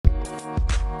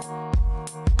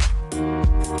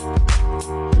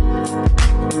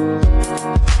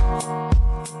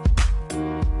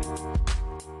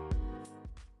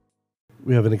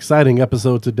We have an exciting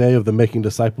episode today of the Making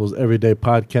Disciples Everyday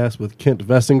podcast with Kent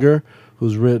Vessinger,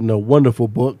 who's written a wonderful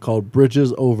book called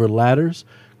Bridges Over Ladders,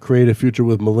 Create a Future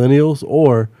with Millennials,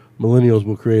 or Millennials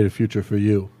Will Create a Future for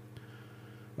You.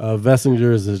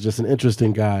 Vessinger is just an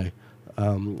interesting guy.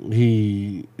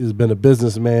 He has been a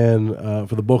businessman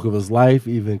for the bulk of his life,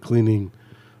 even cleaning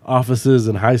offices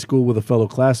in high school with a fellow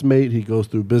classmate. He goes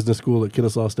through business school at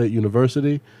Kennesaw State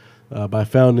University. By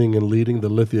founding and leading the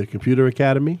Lithia Computer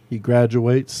Academy. He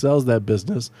graduates, sells that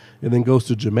business, and then goes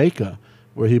to Jamaica,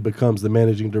 where he becomes the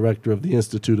managing director of the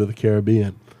Institute of the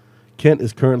Caribbean. Kent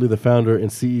is currently the founder and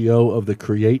CEO of the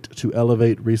Create to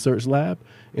Elevate Research Lab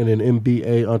and an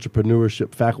MBA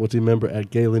entrepreneurship faculty member at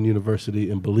Galen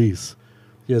University in Belize.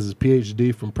 He has his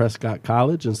PhD from Prescott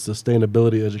College in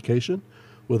sustainability education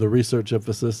with a research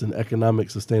emphasis in economic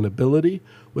sustainability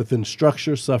within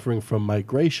structures suffering from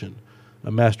migration, a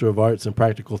Master of Arts in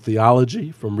Practical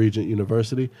Theology from Regent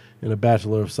University, and a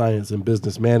Bachelor of Science in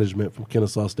Business Management from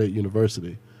Kennesaw State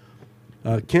University.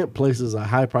 Kent places a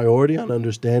high priority on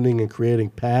understanding and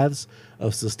creating paths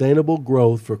of sustainable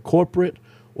growth for corporate,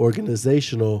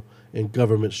 organizational, and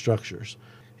government structures.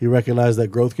 He recognized that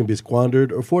growth can be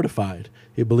squandered or fortified.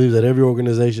 He believes that every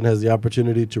organization has the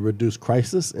opportunity to reduce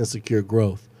crisis and secure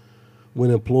growth.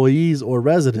 When employees or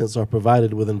residents are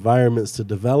provided with environments to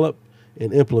develop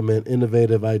and implement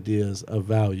innovative ideas of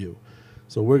value.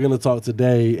 So we're going to talk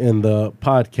today in the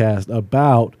podcast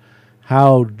about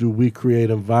how do we create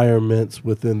environments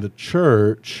within the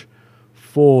church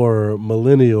for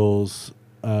millennials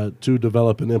to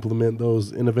develop and implement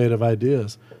those innovative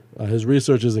ideas. His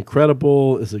research is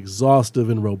incredible, it's exhaustive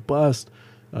and robust.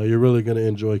 You're really going to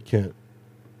enjoy Kent.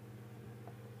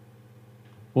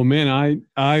 Well, man,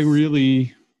 I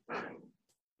really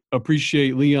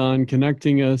appreciate Leon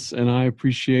connecting us, and I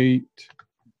appreciate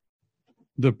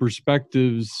the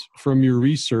perspectives from your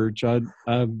research. I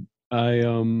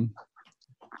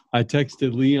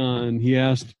texted Leon. He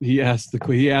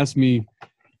asked me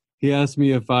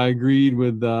if I agreed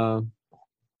with. I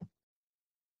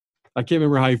can't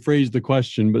remember how he phrased the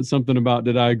question, but something about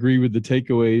did I agree with the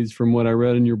takeaways from what I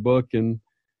read in your book, and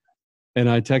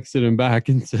I texted him back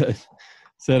and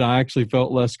said I actually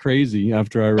felt less crazy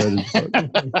after I read his book.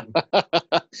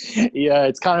 Yeah,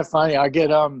 it's kind of funny. I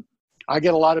get a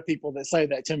lot of people that say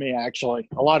that to me, actually.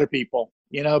 A lot of people,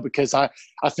 because I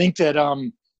think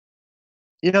that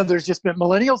there's just been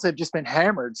millennials have just been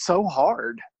hammered so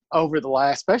hard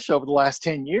especially over the last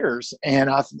 10 years. And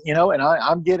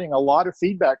I'm getting a lot of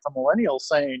feedback from millennials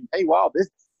saying, "Hey, wow,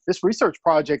 this research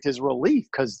project is a relief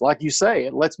because, like you say,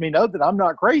 it lets me know that I'm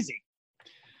not crazy."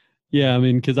 Yeah, I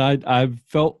mean, because I've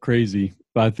felt crazy.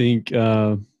 I think,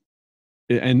 and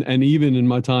even in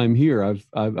my time here, I've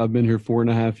been here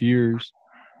 4.5 years,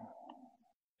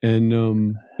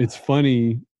 and it's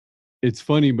funny. It's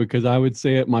funny because I would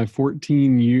say at my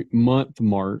 14-month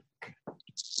mark,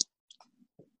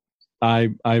 I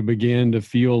began to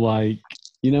feel like,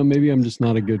 maybe I'm just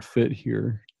not a good fit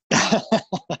here.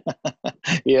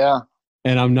 Yeah.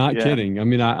 And I'm not kidding. I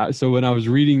mean, so when I was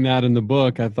reading that in the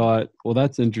book, I thought, well,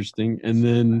 that's interesting. And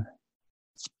then,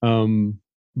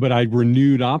 but I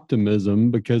renewed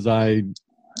optimism because I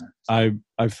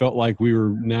felt like we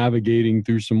were navigating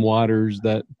through some waters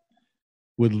that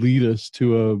would lead us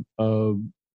to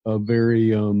a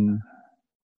very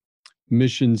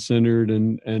mission-centered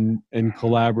and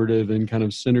collaborative and kind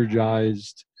of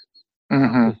synergized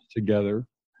together.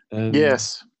 And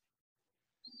yes.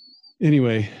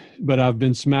 Anyway, but I've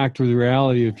been smacked with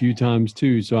reality a few times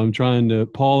too. So I'm trying to,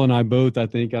 Paul and I both, I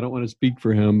think, I don't want to speak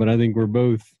for him, but I think we're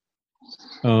both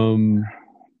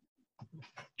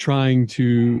trying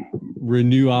to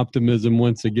renew optimism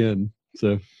once again.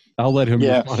 So I'll let him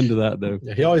respond to that though.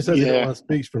 Yeah, he always says he don't want to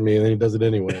speak for me, and then he does it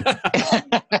anyway.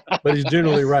 But he's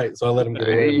generally right, so I'll let him get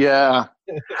it. Yeah.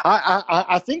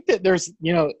 I think that there's,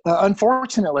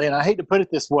 unfortunately, and I hate to put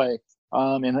it this way,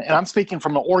 and I'm speaking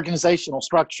from an organizational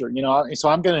structure, so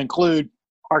I'm going to include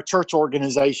our church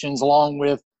organizations along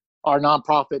with our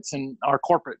nonprofits and our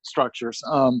corporate structures.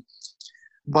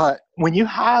 But when you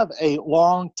have a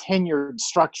long tenured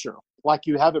structure like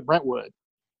you have at Brentwood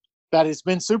that has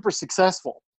been super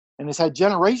successful and has had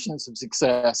generations of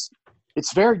success,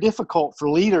 it's very difficult for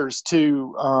leaders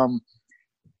to,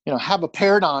 have a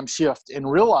paradigm shift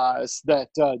and realize that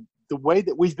the way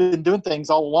that we've been doing things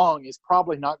all along is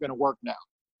probably not going to work now.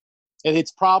 And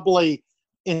it's probably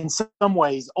in some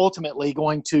ways ultimately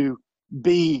going to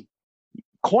be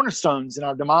cornerstones in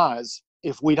our demise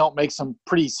if we don't make some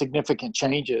pretty significant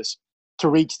changes to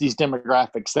reach these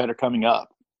demographics that are coming up.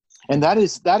 And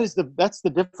that's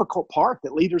the difficult part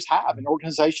that leaders have in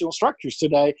organizational structures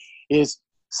today is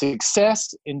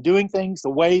success in doing things the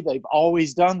way they've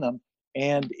always done them.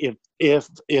 And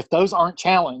if those aren't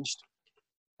challenged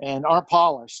and aren't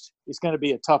polished, it's going to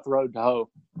be a tough road to hoe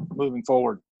moving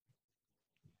forward.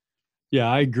 Yeah,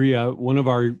 I agree. One of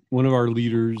our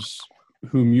leaders,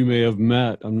 whom you may have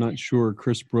met, I'm not sure,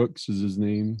 Chris Brooks is his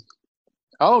name.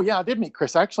 Oh yeah, I did meet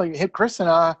Chris. Actually, Chris and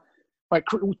I. Like,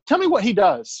 tell me what he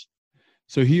does.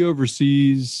 So he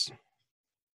oversees.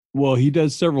 Well, he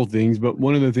does several things, but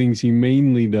one of the things he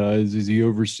mainly does is he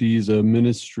oversees a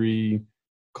ministry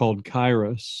called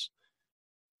Kairos.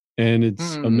 And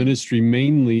it's a ministry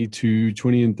mainly to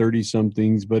 20 and 30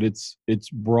 somethings, but it's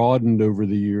broadened over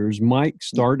the years. Mike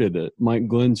started it. Mike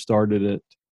Glenn started it.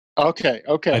 Okay.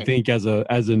 I think as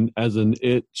an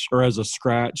itch or as a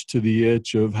scratch to the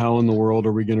itch of how in the world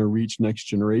are we going to reach next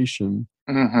generation.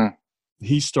 Mm-hmm.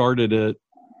 He started it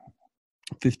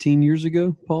 15 years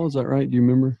ago. Paul, is that right? Do you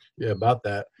remember? Yeah, about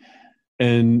that.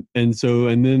 And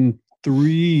then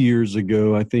 3 years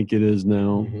ago, I think it is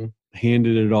now,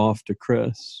 handed it off to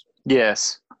Chris.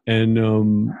 Yes. And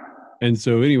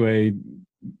so anyway,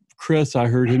 Chris, I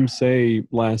heard him say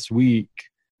last week,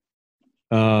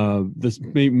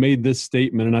 made this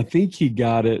statement, and I think he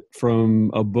got it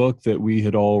from a book that we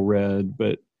had all read,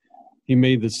 but he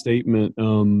made the statement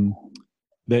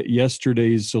that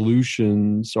yesterday's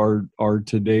solutions are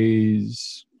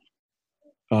today's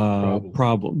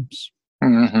problems.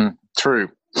 Mm-hmm. True.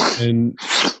 And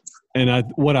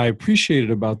what I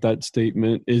appreciated about that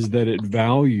statement is that it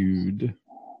valued.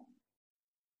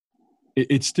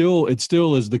 It still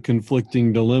is the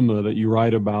conflicting dilemma that you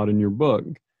write about in your book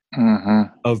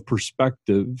of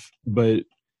perspective, but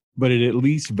it at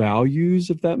least values,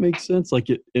 if that makes sense. Like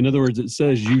in other words, it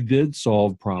says you did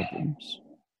solve problems.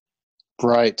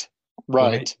 Right.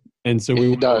 And so we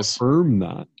want to affirm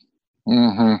that.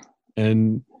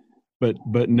 And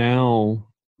but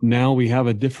now we have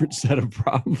a different set of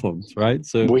problems, right?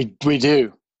 So we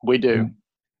do.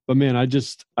 But man, I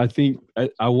think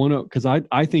I want to, because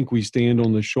I think we stand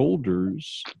on the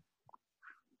shoulders,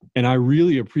 and I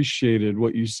really appreciated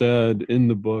what you said in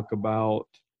the book about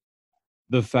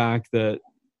the fact that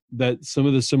some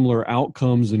of the similar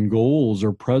outcomes and goals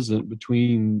are present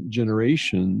between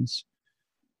generations,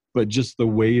 but just the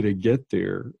way to get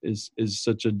there is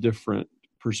such a different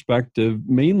perspective,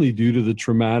 mainly due to the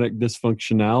traumatic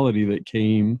dysfunctionality that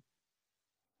came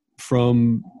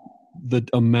from the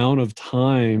amount of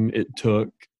time it took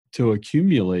to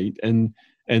accumulate and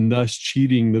thus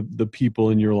cheating the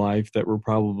people in your life that were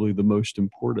probably the most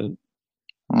important.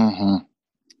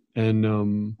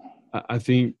 And I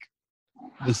think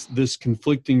this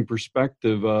conflicting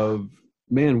perspective of,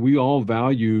 man, we all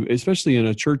value, especially in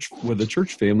a church with a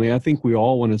church family, I think we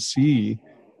all want to see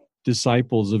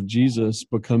disciples of Jesus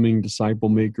becoming disciple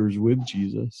makers with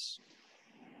Jesus.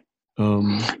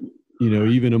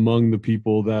 Even among the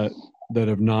people that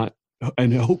have not,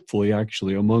 and hopefully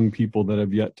actually among people that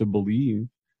have yet to believe.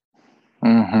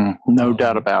 No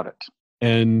doubt about it.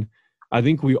 And I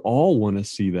think we all want to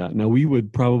see that. Now, we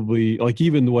would probably, like,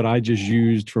 even what I just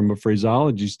used from a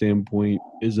phraseology standpoint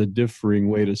is a differing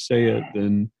way to say it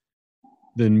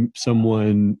than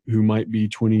someone who might be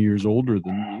 20 years older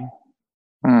than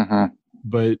me.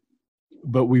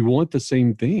 But we want the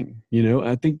same thing.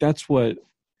 I think that's what,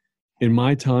 in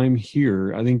my time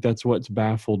here, I think that's what's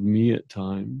baffled me at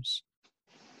times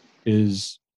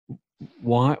is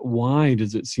why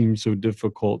does it seem so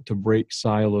difficult to break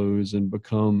silos and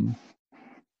become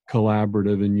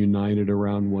collaborative and united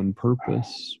around one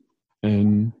purpose?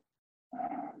 And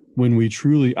when we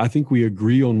truly, I think we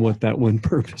agree on what that one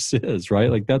purpose is,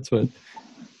 right? Like that's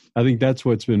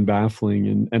what's been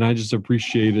baffling. And I just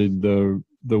appreciated the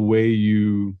way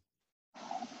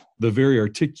the very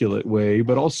articulate way,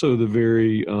 but also the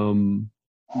very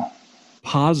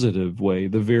positive way,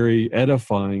 the very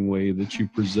edifying way that you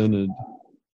presented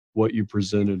what you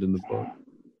presented in the book.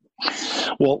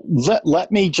 Well,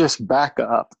 let me just back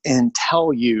up and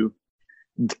tell you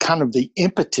kind of the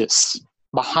impetus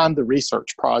behind the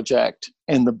research project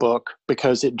in the book,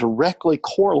 because it directly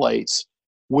correlates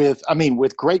with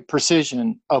great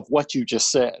precision of what you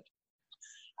just said.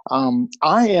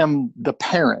 I am the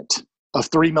parent of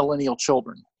 3 millennial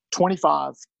children,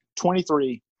 25,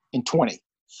 23, and 20.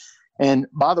 And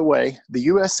by the way, the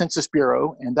U.S. Census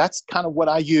Bureau, and that's kind of what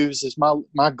I use as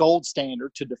my gold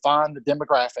standard to define the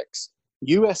demographics.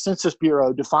 U.S. Census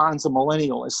Bureau defines a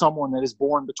millennial as someone that is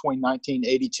born between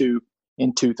 1982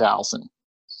 and 2000.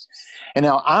 And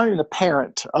now I'm the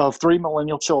parent of 3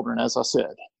 millennial children, as I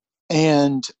said.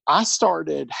 And I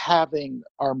started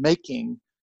making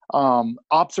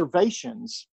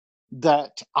observations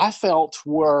that I felt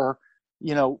were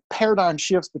paradigm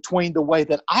shifts between the way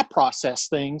that I process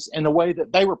things and the way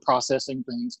that they were processing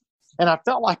things. And I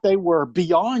felt like they were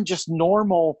beyond just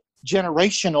normal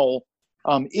generational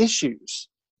issues.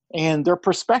 And their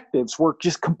perspectives were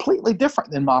just completely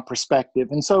different than my perspective.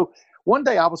 And so one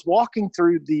day I was walking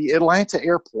through the Atlanta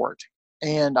airport,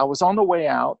 and I was on the way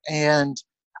out, and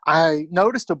I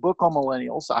noticed a book on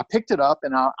millennials. I picked it up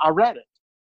and I read it.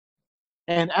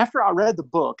 And after I read the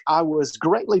book, I was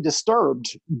greatly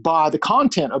disturbed by the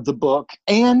content of the book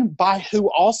and by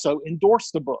who also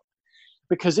endorsed the book,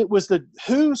 because it was the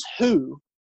who's who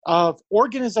of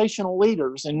organizational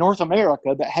leaders in North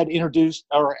America that had introduced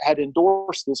or had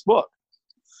endorsed this book.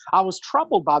 I was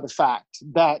troubled by the fact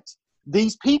that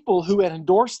these people who had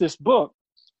endorsed this book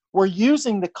were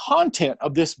using the content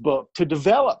of this book to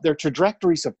develop their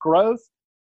trajectories of growth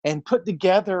and put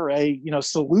together a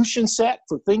solution set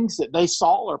for things that they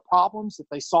saw or problems that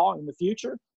they saw in the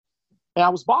future. And I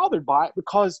was bothered by it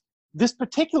because this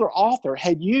particular author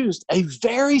had used a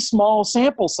very small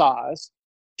sample size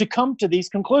to come to these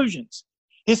conclusions.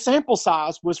 His sample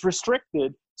size was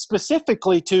restricted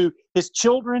specifically to his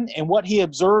children and what he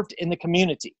observed in the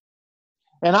community.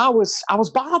 And I was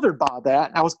bothered by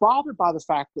that. I was bothered by the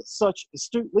fact that such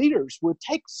astute leaders would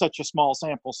take such a small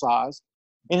sample size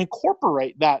and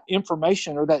incorporate that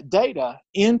information or that data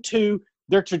into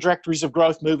their trajectories of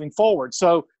growth moving forward.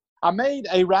 So I made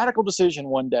a radical decision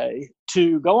one day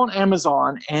to go on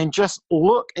Amazon and just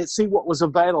look and see what was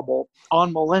available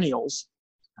on millennials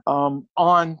on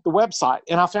the website.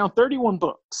 And I found 31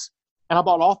 books, and I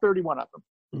bought all 31 of them.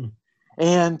 Mm.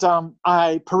 And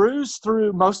I perused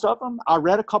through most of them. I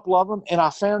read a couple of them, and I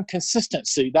found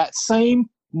consistency, that same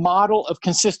model of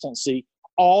consistency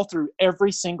all through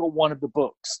every single one of the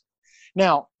books.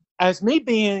 Now, as me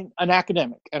being an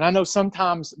academic, and I know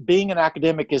sometimes being an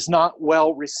academic is not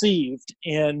well received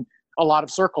in a lot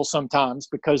of circles sometimes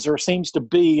because there seems to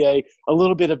be a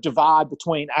little bit of divide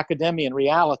between academia and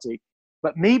reality.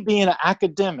 But me being an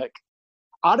academic,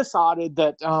 I decided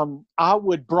that I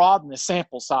would broaden the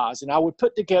sample size, and I would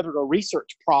put together a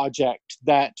research project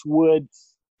that would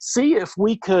see if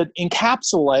we could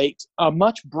encapsulate a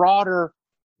much broader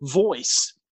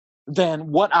voice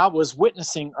than what I was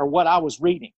witnessing or what I was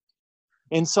reading.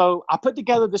 And so I put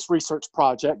together this research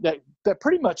project that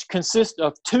pretty much consists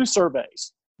of two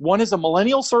surveys. One is a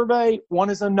millennial survey, one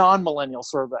is a non-millennial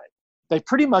survey. They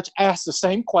pretty much ask the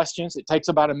same questions. It takes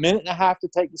about 1.5 minutes to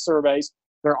take the surveys.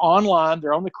 They're online.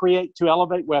 They're on the Create to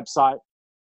Elevate website.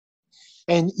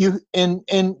 And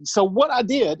so what I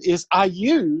did is I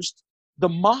used the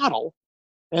model,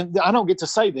 and I don't get to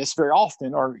say this very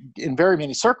often or in very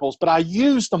many circles, but I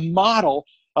used the model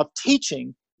of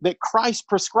teaching that Christ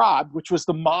prescribed, which was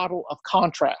the model of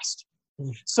contrast.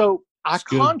 So I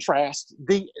contrast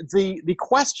the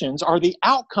questions or the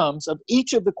outcomes of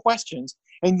each of the questions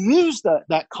and use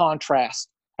that contrast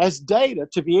as data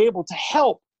to be able to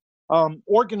help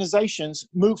organizations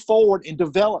move forward and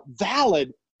develop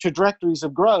valid trajectories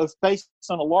of growth based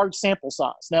on a large sample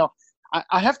size. Now,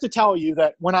 I have to tell you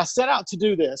that when I set out to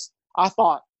do this, I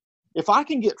thought, if I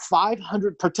can get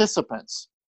 500 participants,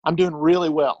 I'm doing really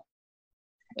well.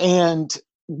 And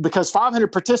because 500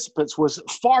 participants was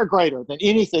far greater than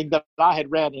anything that I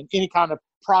had read in any kind of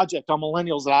project on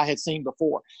millennials that I had seen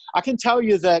before. I can tell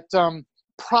you that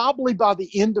probably by the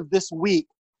end of this week,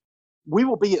 we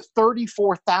will be at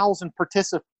 34,000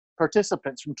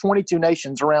 participants from 22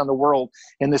 nations around the world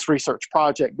in this research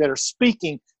project that are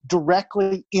speaking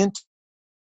directly into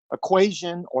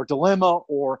equation or dilemma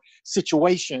or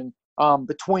situation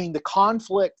between the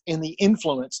conflict and the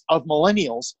influence of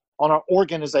millennials on our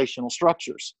organizational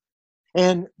structures.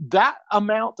 And that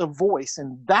amount of voice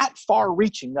and that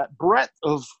far-reaching, that breadth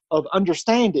of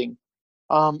understanding,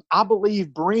 I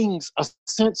believe brings a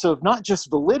sense of not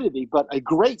just validity, but a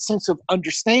great sense of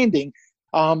understanding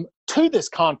to this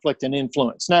conflict and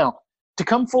influence. Now, to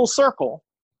come full circle,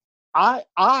 I,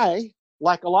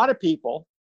 like a lot of people,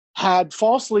 had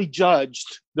falsely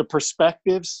judged the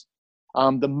perspectives,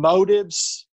 the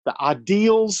motives, the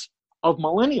ideals of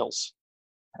millennials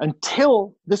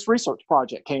until this research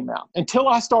project came out, until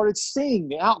I started seeing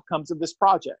the outcomes of this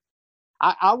project.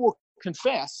 I will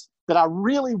confess that I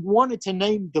really wanted to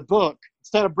name the book,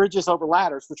 instead of Bridges Over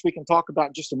Ladders, which we can talk about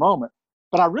in just a moment,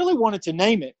 but I really wanted to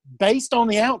name it based on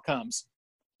the outcomes,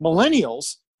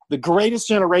 Millennials, the greatest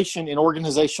generation in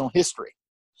organizational history.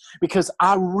 Because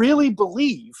I really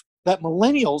believe that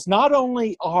millennials not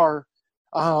only are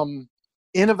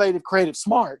innovative, creative,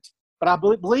 smart, but I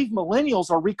believe millennials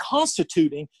are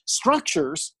reconstituting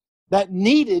structures that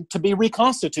needed to be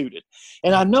reconstituted.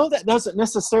 And I know that doesn't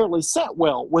necessarily set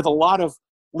well with a lot of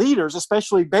leaders,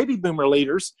 especially baby boomer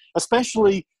leaders,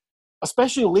 especially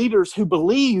leaders who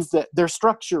believe that their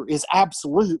structure is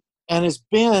absolute and has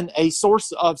been a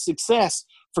source of success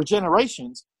for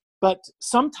generations. But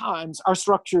sometimes our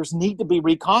structures need to be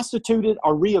reconstituted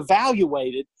or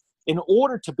reevaluated in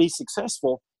order to be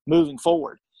successful moving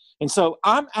forward. And so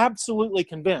I'm absolutely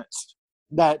convinced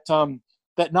that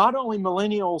that not only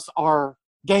millennials are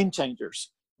game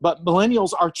changers, but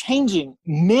millennials are changing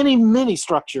many, many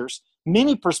structures,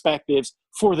 many perspectives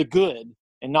for the good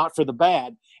and not for the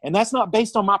bad. And that's not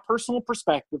based on my personal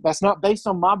perspective. That's not based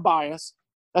on my bias.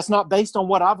 That's not based on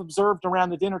what I've observed around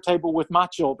the dinner table with my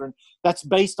children. That's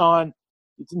based on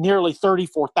nearly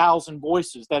 34,000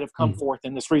 voices that have come forth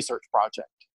in this research project.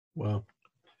 Wow.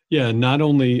 Yeah, not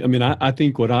only, I mean, I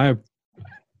think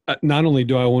not only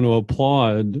do I want to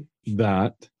applaud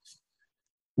that,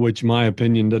 which my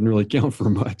opinion doesn't really count for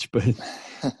much,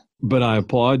 but I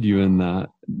applaud you in that.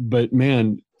 But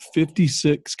man,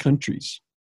 56 countries.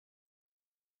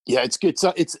 Yeah, I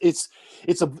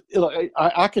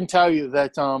can tell you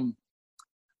that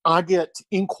I get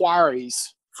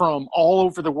inquiries from all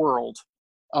over the world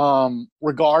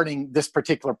regarding this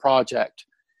particular project,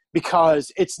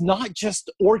 because it's not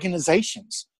just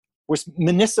organizations, it's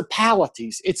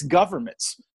municipalities, it's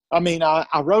governments. I mean,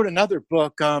 I wrote another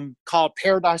book called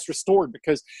Paradise Restored,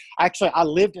 because actually I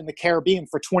lived in the Caribbean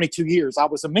for 22 years. I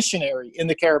was a missionary in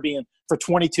the Caribbean for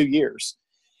 22 years.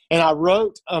 And I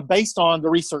wrote, based on the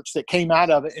research that came out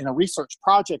of it in a research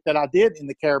project that I did in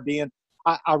the Caribbean,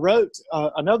 I wrote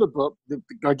another book,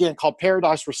 again, called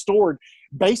Paradise Restored,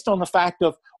 based on the fact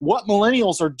of what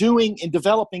millennials are doing in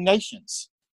developing nations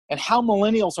and how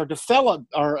millennials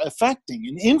are affecting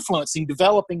and influencing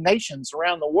developing nations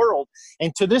around the world.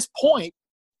 And to this point,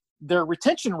 their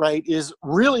retention rate is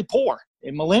really poor.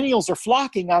 And millennials are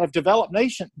flocking out of developing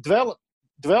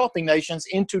nations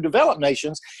into developed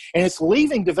nations, and it's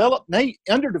leaving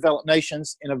underdeveloped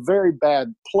nations in a very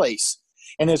bad place.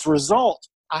 And as a result,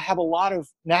 I have a lot of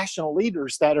national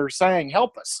leaders that are saying,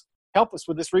 help us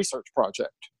with this research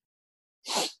project.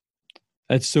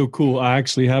 That's so cool. I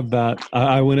actually have that.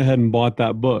 I went ahead and bought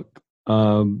that book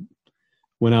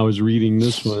when I was reading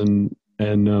this one.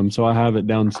 And so I have it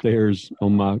downstairs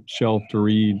on my shelf to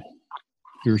read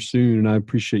here soon. And I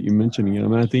appreciate you mentioning it. I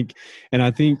mean,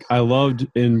 I think I loved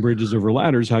in Bridges Over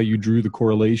Ladders how you drew the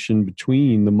correlation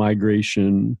between the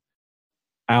migration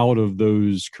out of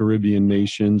those Caribbean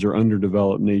nations or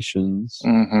underdeveloped nations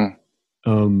to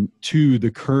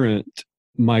the current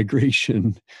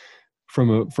migration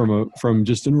from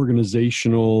just an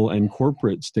organizational and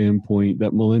corporate standpoint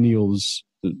that millennials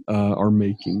are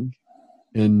making.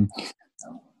 And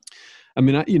I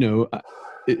mean,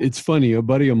 it's funny. A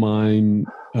buddy of mine,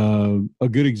 a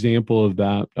good example of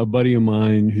that, a buddy of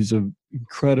mine who's an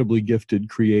incredibly gifted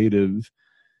creative,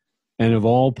 and of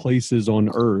all places on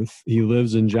earth, he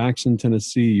lives in Jackson,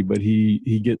 Tennessee, but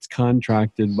he gets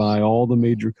contracted by all the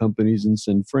major companies in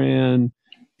San Fran,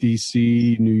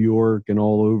 DC, New York, and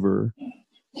all over.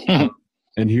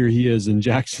 And here he is in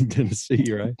Jackson, Tennessee,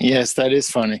 right? Yes, that is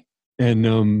funny.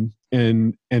 And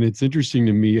it's interesting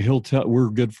to me. We're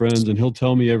good friends, and he'll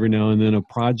tell me every now and then a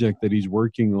project that he's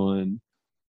working on,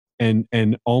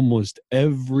 and almost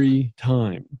every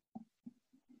time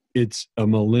it's a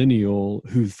millennial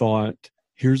who thought,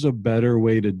 here's a better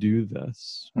way to do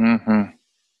this.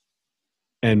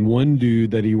 And one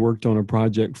dude that he worked on a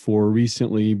project for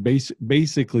recently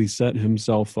basically set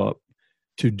himself up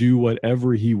to do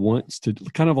whatever he wants to,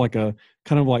 kind of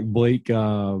like Blake,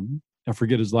 I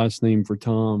forget his last name, for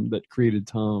Tom, that created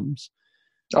Tom's.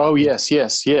 Oh, yes.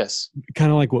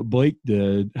 Kind of like what Blake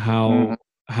did, how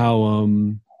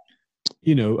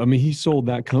I mean, he sold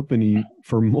that company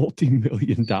for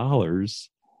multi-million dollars.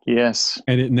 Yes.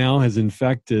 And it now has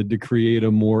infected to create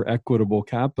a more equitable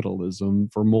capitalism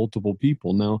for multiple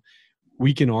people. Now,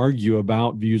 we can argue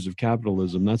about views of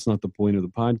capitalism. That's not the point of the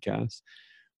podcast.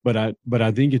 But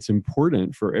I think it's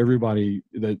important for everybody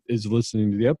that is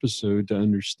listening to the episode to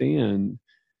understand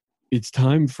it's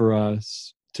time for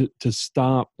us to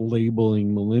stop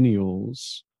labeling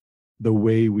millennials the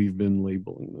way we've been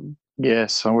labeling them.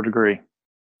 Yes, I would agree.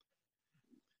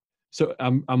 So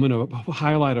I'm going to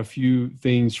highlight a few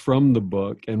things from the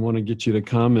book and want to get you to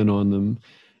comment on them.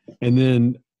 And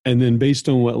then based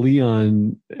on what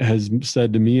Leon has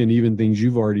said to me and even things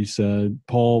you've already said,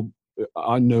 Paul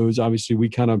knows, obviously we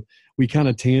kind of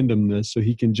tandem this, so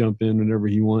he can jump in whenever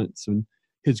he wants. And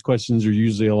his questions are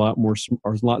usually a lot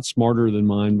smarter than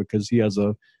mine because he has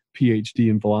a PhD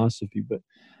in philosophy.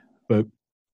 But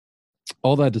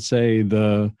all that to say,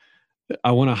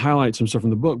 I want to highlight some stuff from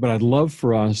the book, but I'd love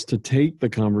for us to take the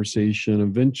conversation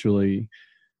eventually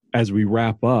as we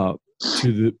wrap up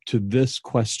to this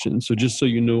question. So just so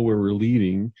you know where we're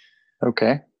leading,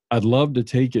 Okay. I'd love to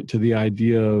take it to the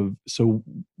idea of, so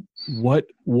what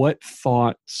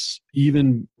thoughts,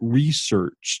 even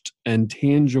researched and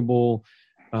tangible,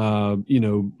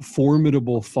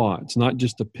 formidable thoughts, not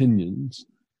just opinions,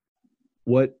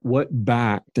 what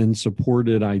backed and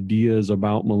supported ideas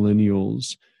about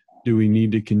millennials do we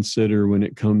need to consider when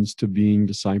it comes to being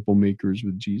disciple makers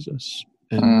with Jesus?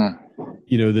 And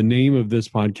the name of this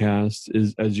podcast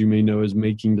is, as you may know, is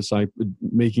making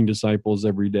disciples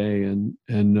every day, and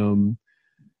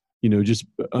just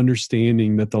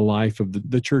understanding that the life of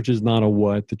the church is not a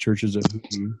what, the church is a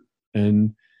who,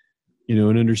 and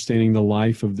understanding the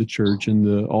life of the church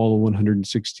and all the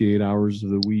 168 hours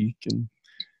of the week,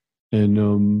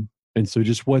 and so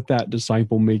just what that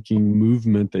disciple making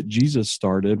movement that Jesus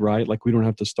started, right? Like, we don't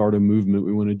have to start a movement;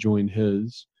 we want to join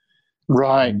His.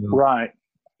 Right. Right.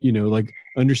 Like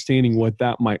understanding what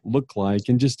that might look like,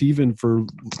 and just even for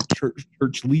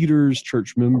church leaders,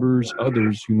 church members,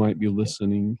 others who might be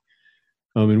listening.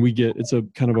 And it's a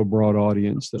kind of a broad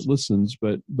audience that listens,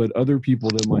 but other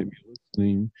people that might be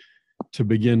listening, to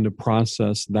begin to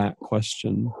process that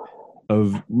question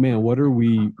of, man,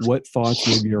 what thoughts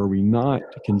maybe are we not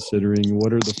considering?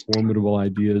 What are the formidable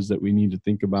ideas that we need to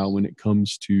think about when it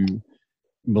comes to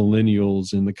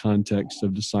millennials in the context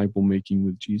of disciple making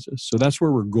with Jesus? So that's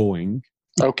where we're going.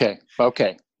 Okay.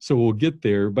 So we'll get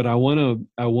there, but I want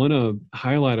to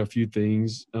highlight a few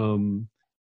things,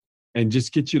 and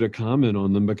just get you to comment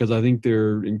on them, because I think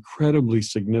they're incredibly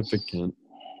significant.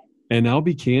 And I'll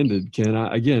be candid, Ken.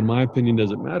 Again, my opinion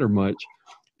doesn't matter much,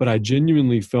 but I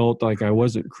genuinely felt like I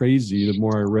wasn't crazy the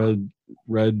more I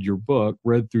read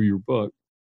through your book,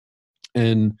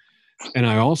 and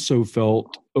I also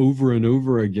felt over and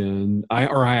over again, I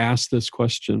asked this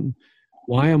question: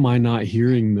 why am I not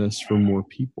hearing this from more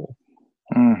people?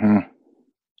 Mm-hmm.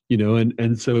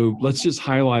 And so let's just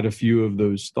highlight a few of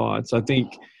those thoughts. I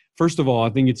think, first of all, I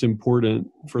think it's important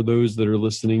for those that are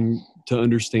listening to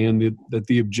understand that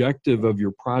the objective of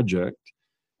your project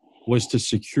was to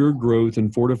secure growth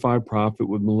and fortify profit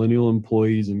with millennial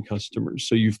employees and customers.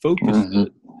 So you focused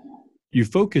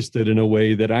it in a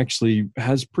way that actually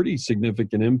has pretty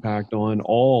significant impact on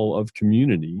all of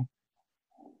community,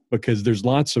 because there's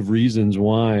lots of reasons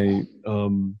why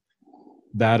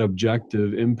that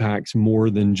objective impacts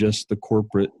more than just the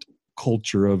corporate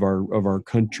culture of our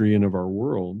country and of our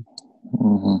world,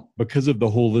 because of the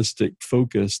holistic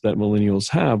focus that millennials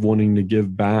have, wanting to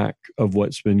give back of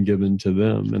what's been given to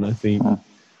them. And I think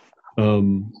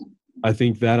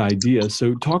that idea.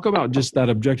 So talk about just that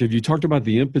objective. You talked about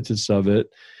the impetus of it,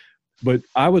 but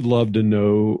I would love to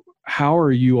know, how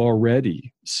are you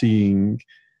already seeing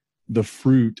the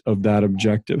fruit of that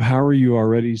objective? How are you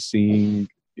already seeing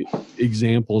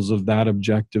examples of that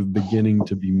objective beginning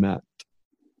to be met?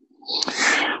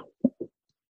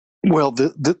 Well,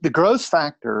 the growth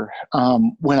factor,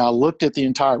 when I looked at the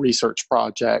entire research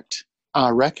project,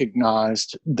 I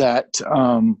recognized that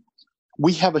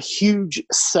we have a huge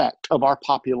sect of our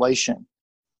population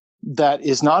that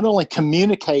is not only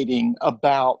communicating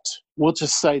about, we'll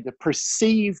just say, the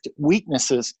perceived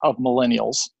weaknesses of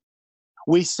millennials.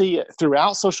 We see it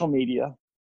throughout social media.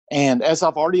 And as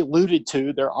I've already alluded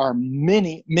to, there are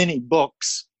many, many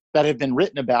books that have been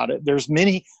written about it. There's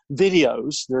many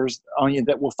videos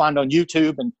that we'll find on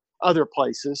YouTube and other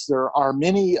places. There are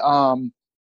many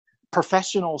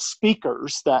professional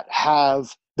speakers that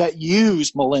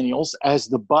use millennials as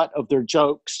the butt of their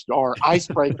jokes or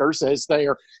icebreakers as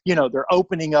they're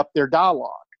opening up their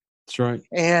dialogue. That's right.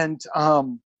 And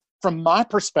from my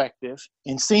perspective,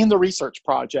 in seeing the research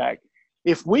project,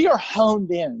 if we are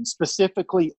honed in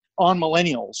specifically on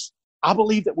millennials, I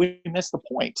believe that we missed the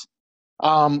point.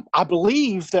 I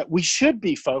believe that we should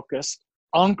be focused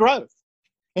on growth.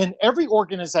 In every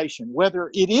organization, whether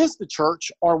it is the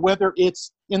church or whether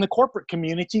it's in the corporate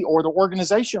community or the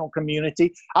organizational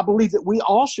community, I believe that we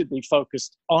all should be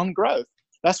focused on growth.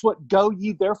 That's what "go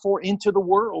ye therefore into the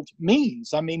world"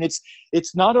 means. I mean, it's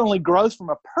not only growth from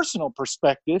a personal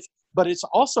perspective, but it's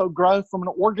also growth from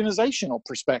an organizational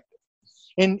perspective.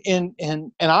 And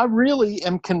I really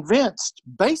am convinced,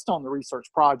 based on the research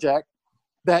project,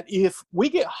 that if we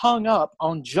get hung up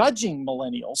on judging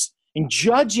millennials and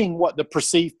judging what the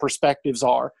perceived perspectives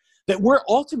are, that we're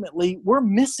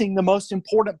missing the most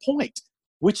important point,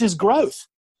 which is growth.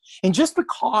 And just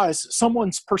because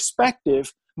someone's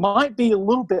perspective might be a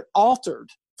little bit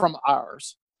altered from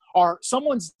ours, or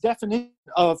someone's definition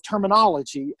of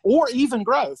terminology or even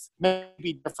growth may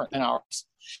be different than ours,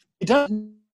 it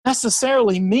doesn't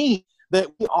necessarily mean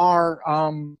that we are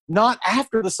not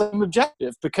after the same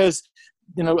objective, because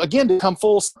again, to come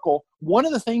full circle, one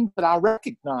of the things that I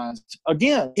recognized,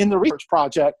 again, in the research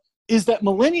project is that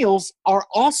millennials are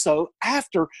also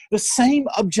after the same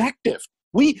objective.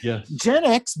 Yes. Gen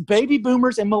X, baby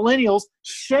boomers, and millennials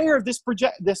share this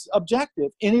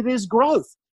objective, and it is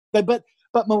growth. But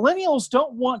millennials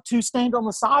don't want to stand on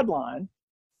the sideline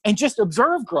and just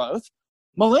observe growth.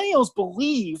 Millennials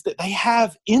believe that they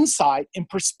have insight and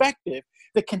perspective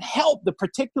that can help the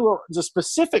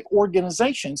specific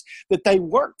organizations that they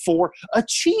work for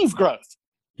achieve growth.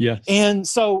 Yes. And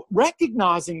so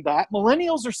recognizing that,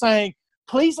 millennials are saying,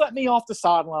 please let me off the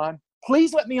sideline.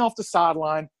 Please let me off the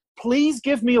sideline. Please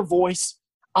give me a voice.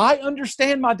 I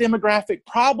understand my demographic,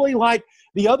 probably like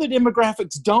the other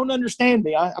demographics don't understand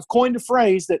me. I've coined a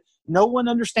phrase that no one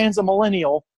understands a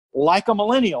millennial like a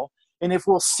millennial. And if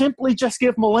we'll simply just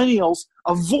give millennials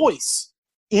a voice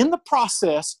in the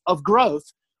process of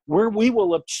growth, where we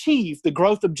will achieve the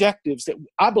growth objectives that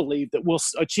I believe that we'll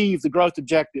achieve the growth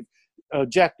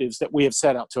objectives that we have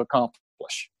set out to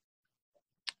accomplish.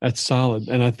 That's solid.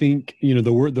 And I think,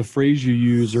 the phrase you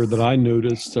use, or that I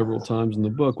noticed several times in the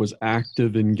book, was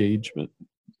active engagement.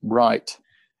 Right.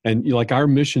 And like our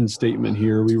mission statement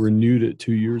here, we renewed it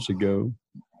 2 years ago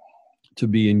to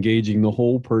be engaging the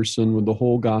whole person with the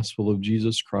whole gospel of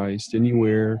Jesus Christ,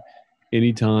 anywhere,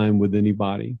 anytime, with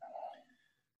anybody.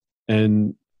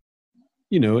 And,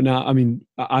 now,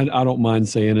 I don't mind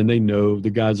saying, and they know, the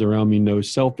guys around me know,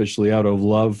 selfishly, out of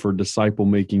love for disciple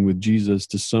making with Jesus,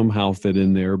 to somehow fit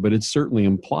in there, but it's certainly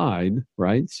implied,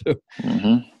 right?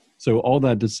 So all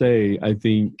that to say, I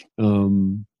think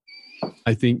the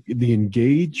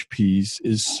engage piece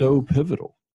is so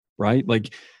pivotal, right?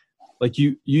 Like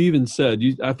you even said,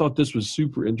 I thought this was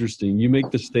super interesting. You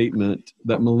make the statement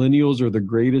that millennials are the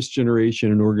greatest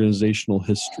generation in organizational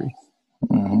history.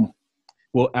 Mm-hmm.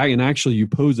 Well, and actually you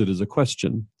pose it as a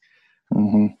question.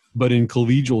 Mm-hmm. But in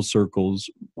collegial circles,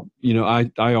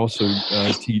 I also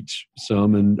teach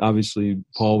some, and obviously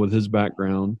Paul, with his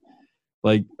background,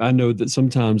 like, I know that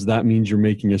sometimes that means you're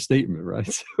making a statement,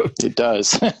 right? It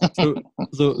does.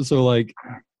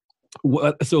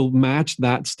 So match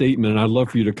that statement. And I'd love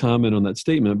for you to comment on that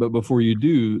statement. But before you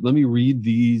do, let me read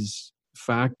these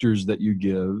factors that you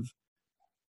give.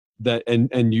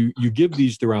 And you give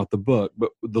these throughout the book, but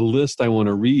the list I want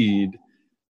to read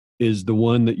is the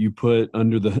one that you put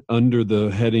under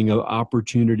the heading of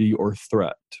opportunity or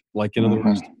threat. Like, in other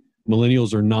words,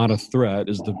 millennials are not a threat.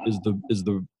 Is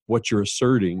the what you're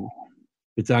asserting?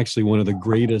 It's actually one of the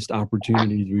greatest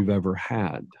opportunities we've ever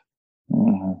had.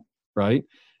 Mm-hmm. Right?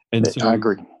 And so I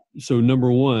agree. So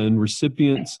number one,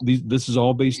 recipients. This is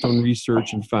all based on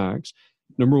research and facts.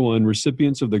 Number one,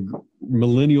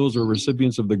 millennials are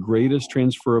recipients of the greatest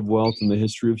transfer of wealth in the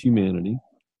history of humanity.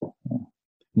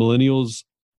 Millennials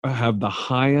have the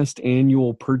highest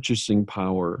annual purchasing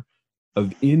power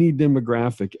of any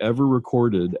demographic ever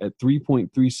recorded at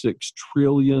 $3.36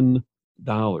 trillion,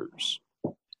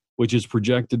 which is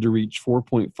projected to reach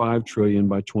 $4.5 trillion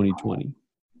by 2020.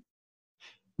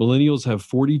 Millennials have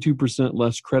 42%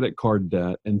 less credit card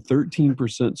debt and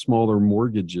 13% smaller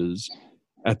mortgages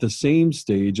at the same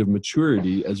stage of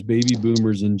maturity as baby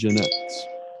boomers and Gen X.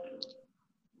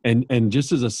 And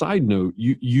just as a side note,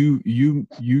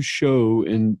 you show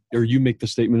or you make the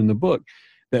statement in the book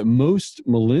that most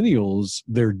millennials,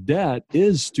 their debt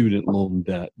is student loan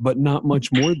debt, but not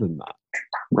much more than that.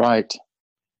 Right.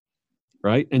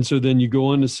 Right. And so then you go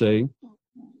on to say,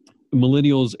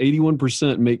 millennials,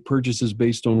 81% make purchases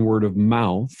based on word of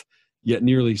mouth, yet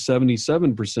nearly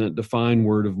 77% define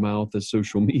word of mouth as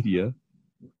social media.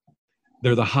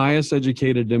 They're the highest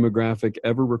educated demographic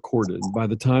ever recorded. By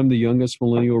the time the youngest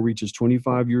millennial reaches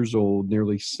 25 years old,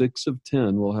 nearly 6 of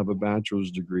 10 will have a bachelor's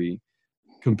degree,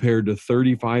 compared to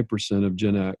 35% of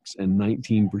Gen X and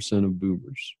 19% of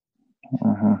boomers.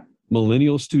 Uh-huh.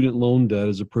 Millennial student loan debt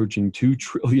is approaching $2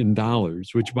 trillion,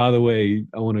 which, by the way,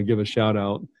 I want to give a shout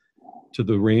out to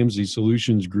the Ramsey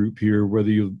Solutions Group here.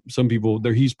 Some people,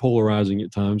 he's polarizing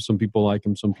at times. Some people like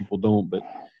him, some people don't, but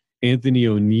Anthony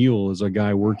O'Neill is a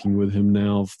guy working with him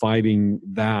now, fighting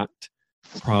that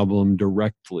problem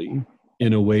directly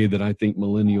in a way that I think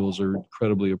millennials are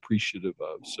incredibly appreciative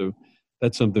of. So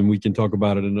that's something we can talk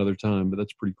about at another time, but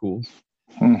that's pretty cool.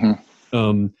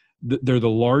 Mm-hmm. They're the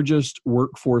largest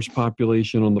workforce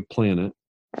population on the planet.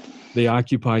 They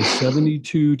occupy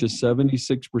 72 to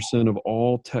 76% of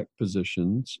all tech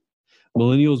positions.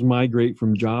 Millennials migrate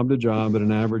from job to job at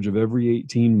an average of every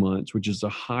 18 months, which is a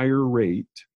higher rate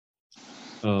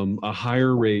than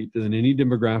any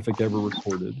demographic ever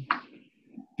recorded.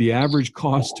 The average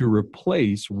cost to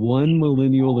replace one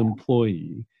millennial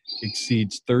employee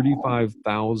exceeds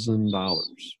 $35,000.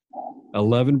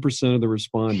 11% of the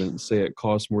respondents say it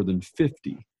costs more than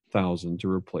 $50,000 to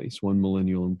replace one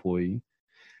millennial employee.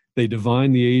 They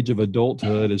define the age of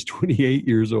adulthood as 28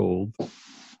 years old,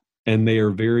 and they are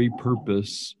very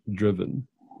purpose driven.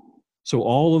 So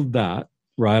all of that,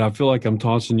 right? I feel like I'm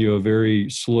tossing you a very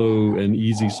slow and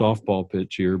easy softball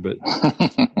pitch here, but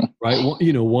right,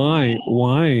 why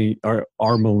are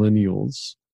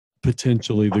millennials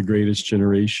potentially the greatest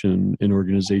generation in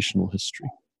organizational history?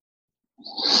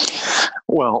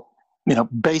 Well,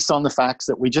 based on the facts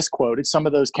that we just quoted, some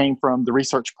of those came from the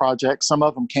research project. Some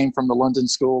of them came from the London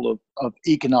School of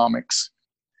Economics.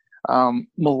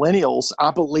 Millennials,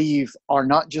 I believe, are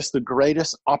not just the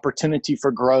greatest opportunity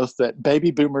for growth that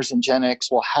baby boomers and Gen X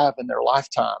will have in their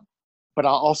lifetime, but I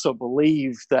also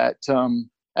believe that,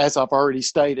 as I've already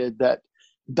stated,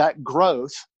 that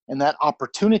growth and that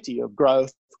opportunity of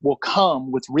growth will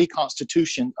come with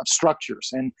reconstitution of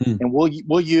structures. And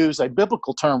we'll use a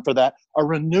biblical term for that, a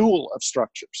renewal of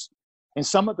structures. And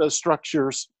some of those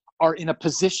structures are in a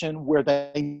position where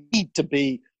they need to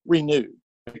be renewed,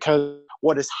 because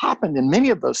what has happened in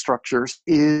many of those structures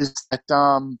is that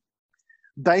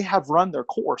they have run their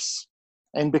course.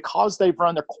 And because they've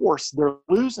run their course, they're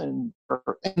losing,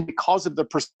 and because of the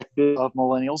perspective of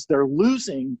millennials, they're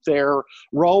losing their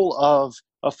role of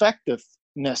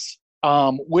effectiveness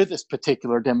with this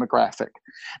particular demographic.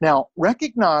 Now,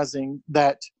 recognizing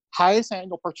that highest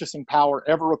annual purchasing power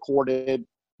ever recorded,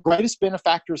 greatest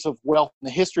benefactors of wealth in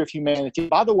the history of humanity.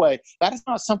 By the way, that is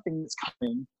not something that's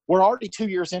coming. We're already 2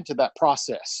 years into that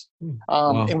process.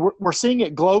 Wow. And we're seeing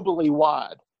it globally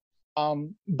wide.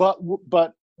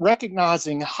 But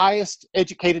recognizing highest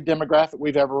educated demographic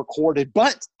we've ever recorded,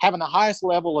 but having the highest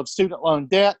level of student loan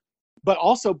debt, but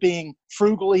also being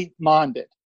frugally minded.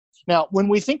 Now, when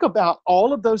we think about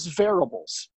all of those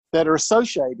variables that are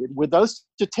associated with those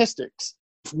statistics,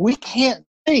 if we can't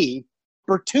see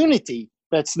opportunity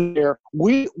that's there,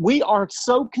 we are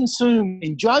so consumed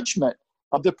in judgment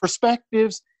of the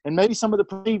perspectives and maybe some of the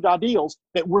perceived ideals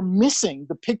that we're missing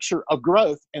the picture of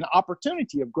growth and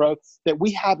opportunity of growth that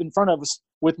we have in front of us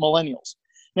with millennials.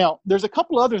 Now, there's a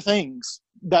couple other things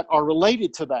that are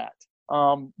related to that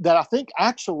that I think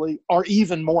actually are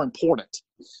even more important.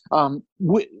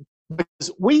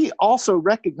 Because we also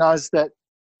recognize that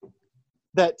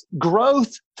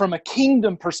growth from a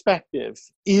kingdom perspective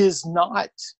is not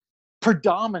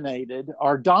predominated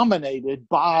or dominated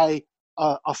by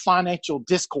a financial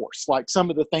discourse, like some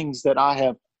of the things that I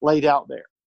have laid out there.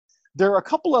 There are a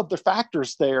couple of the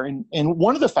factors there, and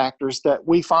one of the factors that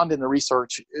we find in the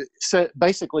research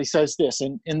basically says this,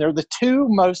 and they're the two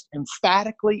most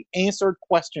emphatically answered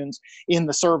questions in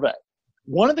the survey.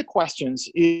 One of the questions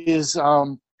is,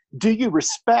 do you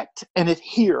respect and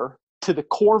adhere to the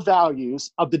core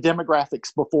values of the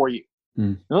demographics before you?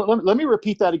 Let me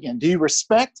repeat that again. Do you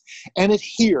respect and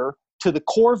adhere to the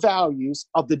core values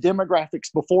of the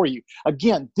demographics before you?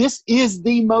 Again, this is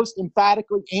the most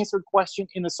emphatically answered question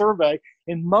in the survey,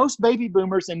 and most baby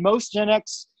boomers and most Gen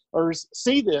Xers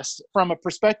see this from a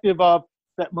perspective of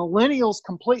that millennials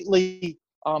completely,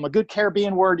 a good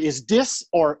Caribbean word is dis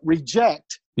or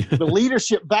reject the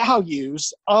leadership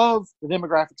values of the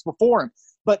demographics before them.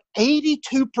 But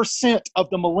 82% of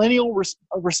the millennial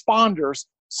responders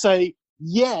say,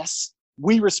 yes,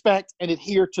 we respect and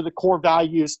adhere to the core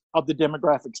values of the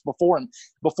demographics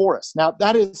before us. Now,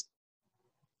 that is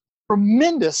a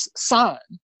tremendous sign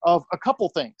of a couple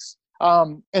things.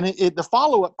 And the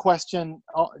follow-up question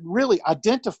really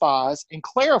identifies and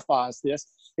clarifies this.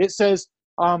 It says,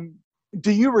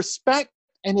 do you respect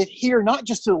and adhere not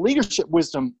just to the leadership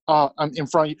wisdom in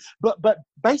front of you, but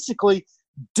basically,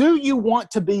 do you want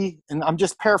to be, and I'm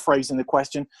just paraphrasing the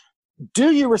question,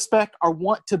 do you respect or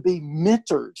want to be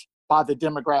mentored by the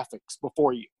demographics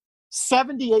before you?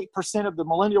 78% of the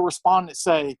millennial respondents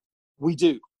say, we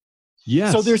do.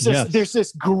 Yes. So there's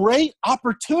this great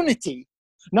opportunity,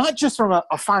 not just from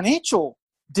a financial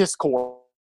discourse,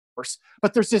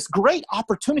 but there's this great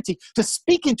opportunity to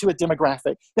speak into a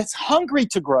demographic that's hungry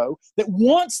to grow, that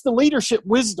wants the leadership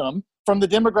wisdom from the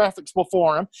demographics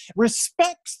before them,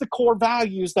 respects the core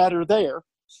values that are there,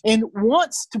 and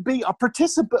wants to be a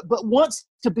participant, but wants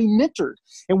to be mentored.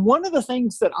 And one of the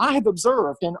things that I have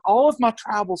observed in all of my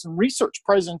travels and research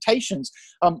presentations,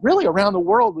 really around the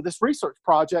world with this research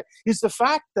project, is the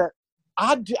fact that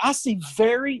I see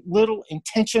very little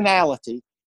intentionality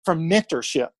from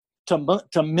mentorship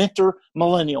to mentor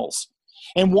millennials.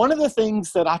 And one of the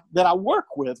things that I work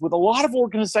with a lot of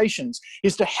organizations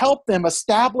is to help them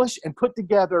establish and put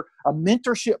together a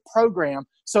mentorship program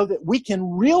so that we can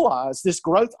realize this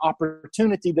growth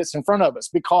opportunity that's in front of us.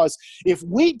 Because if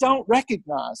we don't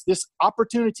recognize this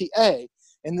opportunity A,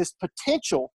 and this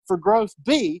potential for growth,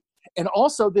 B, and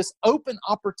also this open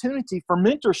opportunity for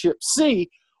mentorship, C,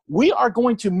 we are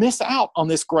going to miss out on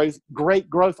this great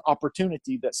growth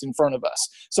opportunity that's in front of us.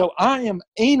 So I am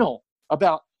anal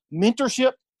about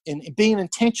mentorship and being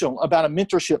intentional about a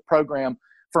mentorship program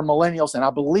for millennials, and I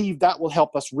believe that will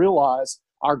help us realize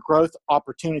our growth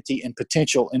opportunity and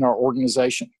potential in our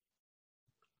organization.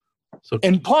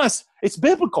 And plus, it's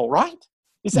biblical, right?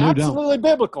 It's No absolutely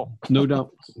biblical. No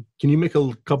doubt. Can you make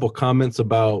a couple comments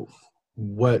about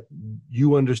what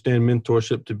you understand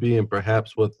mentorship to be, and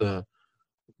perhaps what the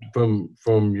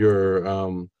from your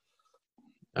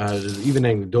even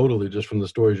anecdotally, just from the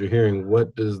stories you're hearing,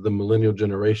 what does the millennial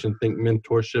generation think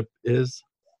mentorship is?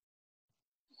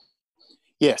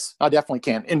 Yes, I definitely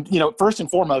can. And, first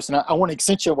and foremost, and I want to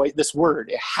accentuate this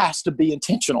word, it has to be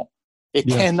intentional. It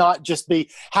cannot just be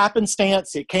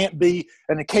happenstance. It can't be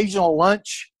an occasional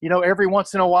lunch, every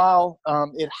once in a while.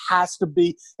 It has to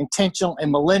be intentional,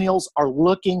 and millennials are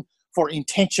looking for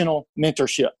intentional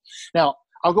mentorship. Now,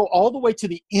 I'll go all the way to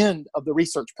the end of the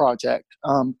research project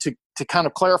to kind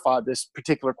of clarify this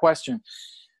particular question.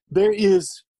 There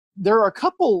are a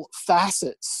couple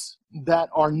facets that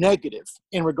are negative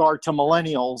in regard to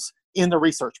millennials in the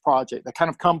research project that kind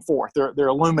of come forth. They're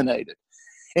illuminated.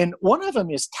 And one of them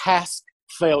is task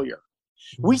failure.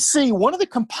 We see one of the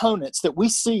components that we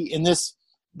see in this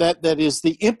that is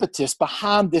the impetus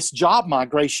behind this job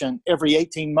migration every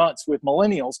 18 months with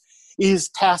millennials is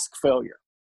task failure.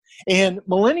 And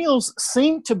millennials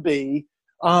seem to be,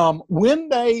 when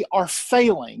they are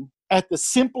failing at the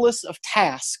simplest of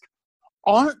tasks,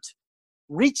 aren't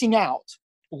reaching out,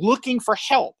 looking for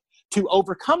help to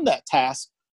overcome that task.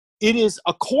 It is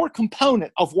a core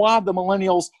component of why the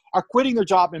millennials are quitting their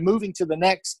job and moving to the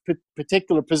next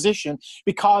particular position,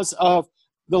 because of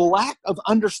the lack of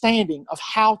understanding of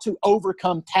how to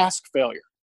overcome task failure.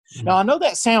 Mm-hmm. Now, I know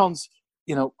that sounds,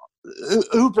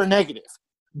 uber negative,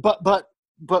 but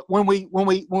when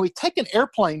we take an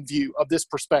airplane view of this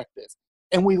perspective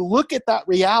and we look at that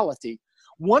reality,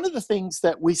 one of the things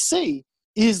that we see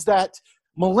is that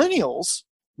millennials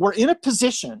were in a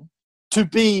position to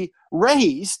be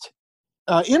raised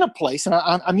in a place, and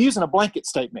I'm using a blanket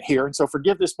statement here, and so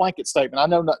forgive this blanket statement. I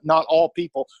know not all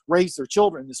people raise their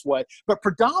children this way, but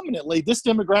predominantly this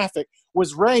demographic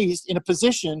was raised in a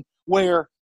position where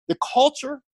the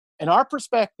culture and our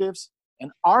perspectives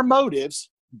and our motives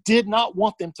did not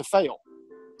want them to fail.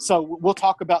 So we'll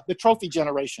talk about the trophy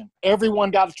generation.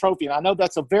 Everyone got a trophy, and I know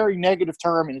that's a very negative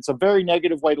term, and it's a very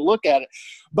negative way to look at it.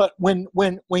 But when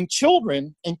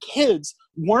children and kids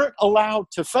weren't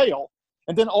allowed to fail,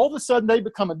 and then all of a sudden they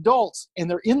become adults and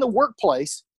they're in the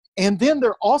workplace, and then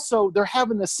they're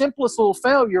having the simplest little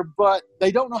failure, but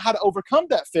they don't know how to overcome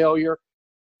that failure.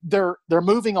 They're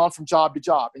moving on from job to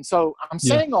job. And so I'm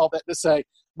saying all that to say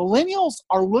millennials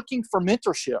are looking for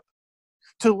mentorship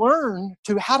to learn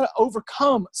to how to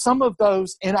overcome some of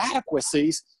those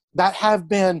inadequacies that have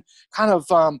been kind of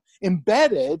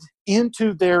embedded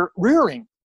into their rearing.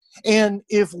 And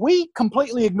if we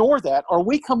completely ignore that, or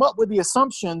we come up with the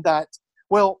assumption that,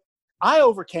 well, I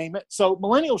overcame it, so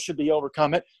millennials should be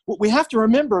overcome it, we have to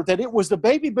remember that it was the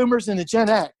baby boomers and the Gen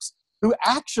X who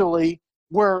actually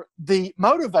were the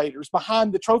motivators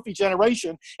behind the trophy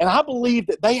generation. And I believe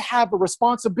that they have a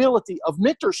responsibility of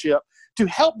mentorship to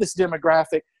help this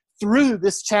demographic through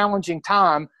this challenging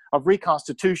time of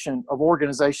reconstitution of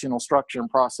organizational structure and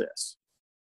process.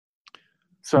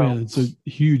 So it's a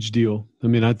huge deal. I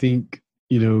mean, I think,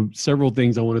 several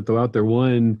things I want to throw out there.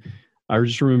 One, I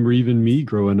just remember even me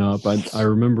growing up, I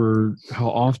remember how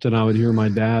often I would hear my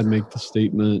dad make the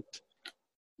statement,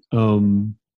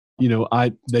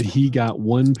 that he got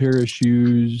one pair of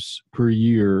shoes per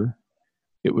year.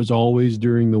 It was always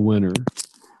during the winter.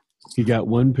 He got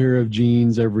one pair of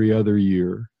jeans every other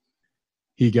year.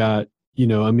 He got,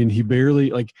 he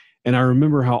barely and I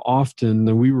remember how often,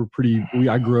 and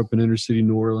I grew up in inner city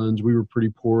New Orleans. We were pretty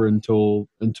poor until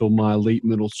my late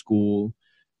middle school,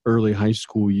 early high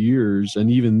school years.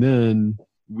 And even then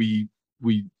we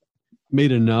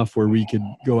made enough where we could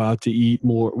go out to eat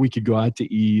more. We could go out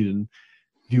to eat and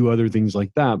do other things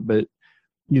like that. But,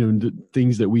 the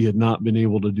things that we had not been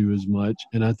able to do as much.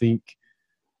 And I think,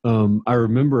 I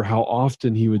remember how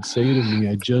often he would say to me,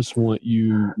 I just want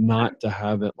you not to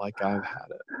have it like I've had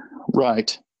it.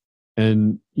 Right.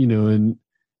 And,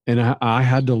 I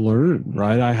had to learn,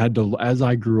 right? I had to, as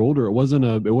I grew older, it wasn't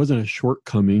a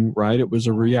shortcoming, right? It was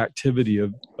a reactivity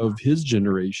of his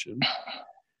generation.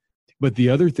 But the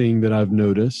other thing that I've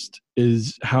noticed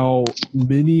is how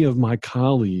many of my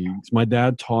colleagues, my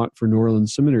dad taught for New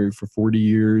Orleans Seminary for 40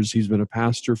 years. He's been a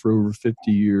pastor for over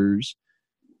 50 years.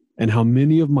 and how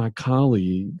many of my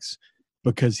colleagues,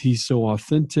 because he's so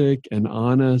authentic and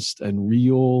honest and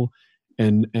real,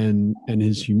 and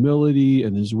his humility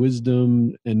and his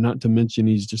wisdom, and not to mention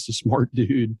he's just a smart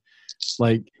dude.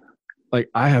 Like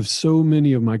I have so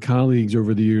many of my colleagues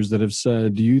over the years that have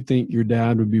said, do you think your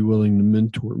dad would be willing to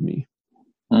mentor me?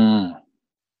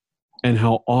 And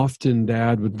how often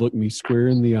Dad would look me square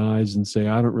in the eyes and say,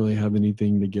 I don't really have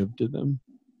anything to give to them.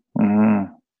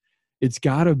 It's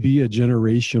got to be a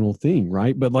generational thing,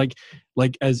 right? But like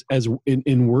as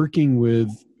in working with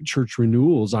church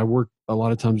renewals, I work a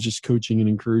lot of times just coaching and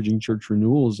encouraging church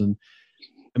renewals, and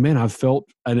man, I've felt,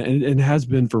 and it has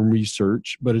been from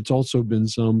research, but it's also been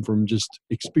some from just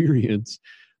experience,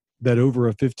 that over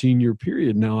a 15-year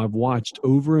period now, I've watched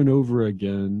over and over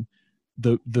again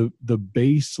the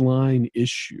baseline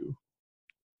issue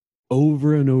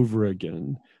over and over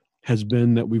again has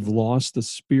been that we've lost the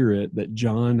spirit that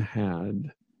John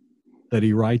had, that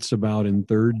he writes about in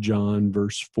 3 John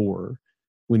verse 4,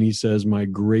 when he says, my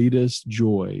greatest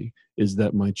joy is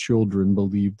that my children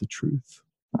believe the truth.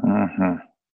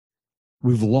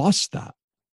 We've lost that.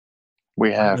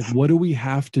 We have. Like, what do we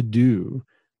have to do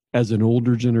as an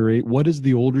older generation? What does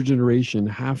the older generation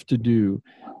have to do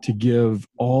to give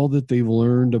all that they've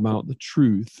learned about the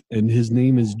truth? And his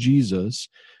name is Jesus,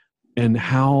 and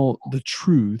how the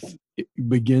truth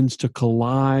begins to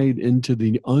collide into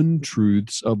the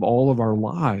untruths of all of our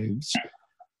lives.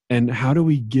 And how do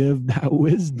we give that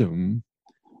wisdom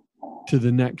to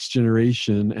the next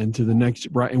generation and to the next,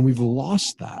 right? And we've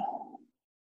lost that.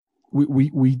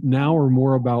 We now are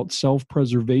more about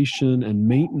self-preservation and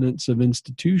maintenance of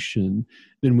institution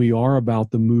than we are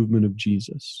about the movement of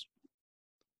Jesus.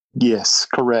 Yes,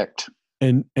 correct.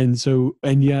 And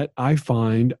yet I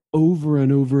find over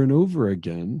and over and over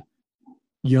again,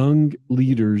 young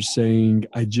leaders saying,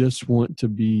 I just want to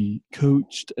be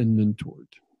coached and mentored.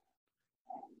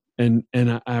 And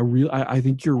I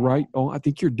think you're right. I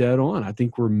think you're dead on. I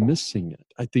think we're missing it.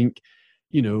 I think,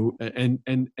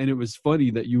 and it was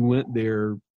funny that you went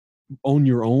there on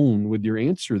your own with your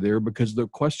answer there, because the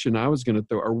question I was going to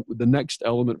throw, or the next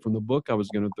element from the book I was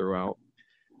going to throw out,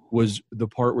 was the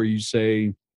part where you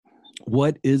say,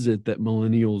 what is it that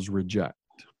millennials reject?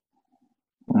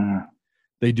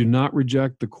 They do not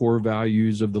reject the core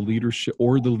values of the leadership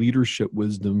or the leadership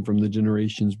wisdom from the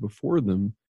generations before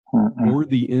them, or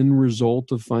the end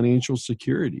result of financial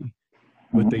security.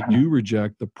 But they do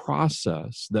reject the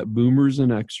process that boomers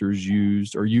and Xers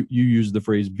used, or you used the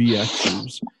phrase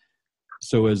BXers,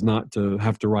 so as not to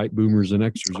have to write boomers and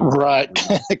Xers. Right.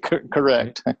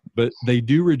 Correct. But they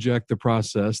do reject the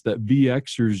process that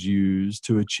BXers use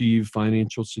to achieve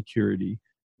financial security.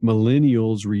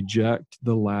 Millennials reject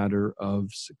the ladder of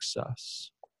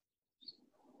success.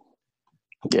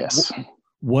 Yes.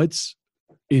 What's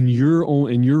in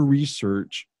your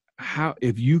research, how,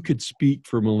 if you could speak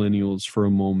for millennials for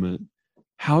a moment,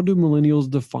 how do millennials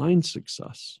define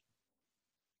success?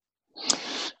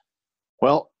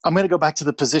 Well, I'm going to go back to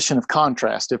the position of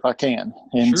contrast, if I can,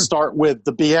 and start with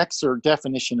the BXer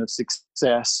definition of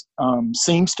success.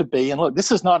 Seems to be, and look,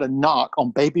 this is not a knock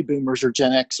on baby boomers or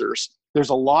Gen Xers. There's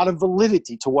a lot of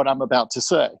validity to what I'm about to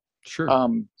say. Sure.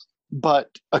 But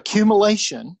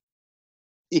accumulation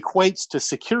equates to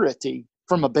security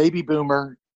from a baby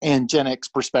boomer and Gen X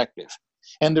perspective.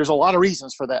 And there's a lot of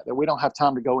reasons for that we don't have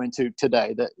time to go into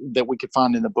today that we could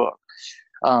find in the book.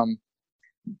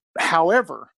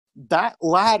 However, that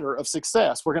ladder of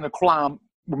success, we're going to climb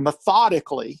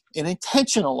methodically and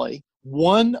intentionally,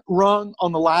 one rung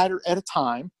on the ladder at a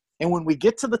time. And when we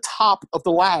get to the top of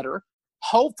the ladder,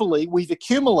 hopefully we've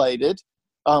accumulated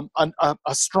a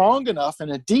strong enough and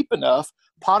a deep enough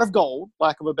pot of gold,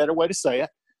 lack of a better way to say it,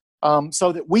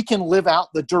 so that we can live out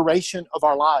the duration of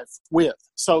our life with.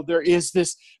 So there is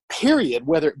this period,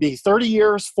 whether it be 30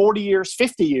 years, 40 years,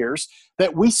 50 years,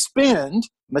 that we spend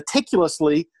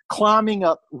meticulously climbing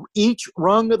up each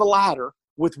rung of the ladder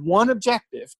with one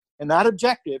objective, and that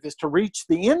objective is to reach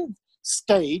the end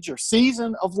stage or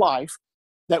season of life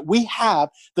that we have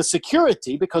the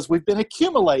security, because we've been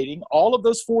accumulating all of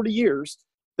those 40 years,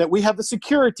 that we have the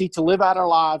security to live out our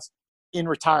lives in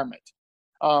retirement.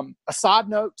 A side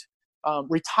note,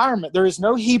 retirement, there is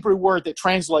no Hebrew word that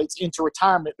translates into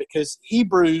retirement because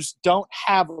Hebrews don't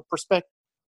have a perspective.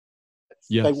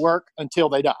 Yes. They work until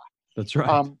they die. That's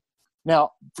right.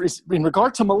 Now, in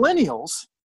regard to millennials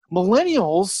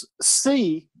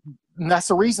see, and that's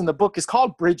the reason the book is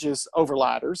called Bridges Over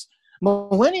Ladders.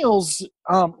 Millennials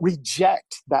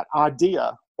reject that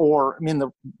idea,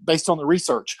 based on the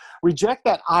research, reject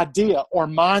that idea or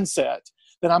mindset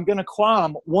that I'm going to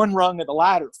climb one rung of the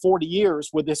ladder at 40 years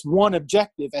with this one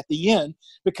objective at the end,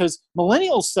 because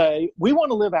millennials say we want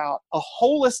to live out a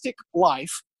holistic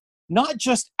life, not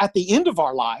just at the end of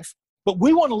our life, but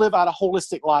we want to live out a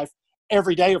holistic life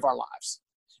every day of our lives.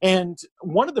 And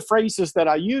one of the phrases that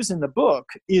I use in the book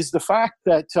is the fact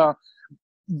that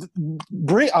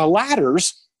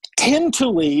ladders tend to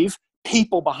leave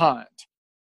people behind.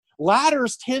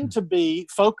 Ladders tend to be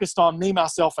focused on me,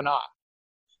 myself, and I.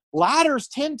 Ladders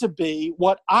tend to be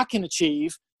what I can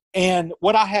achieve and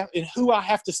what I have and who I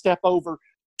have to step over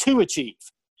to achieve.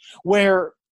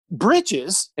 Where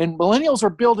bridges, and millennials are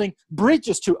building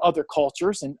bridges to other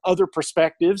cultures and other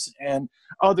perspectives and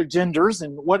other genders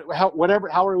and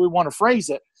however we want to phrase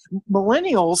it.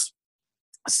 Millennials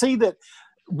see that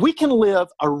we can live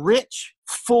a rich,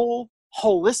 full,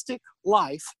 holistic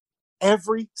life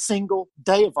every single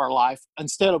day of our life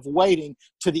instead of waiting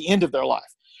to the end of their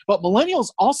life. But millennials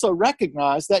also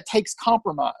recognize that takes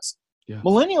compromise. Yeah.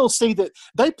 Millennials see that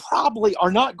they probably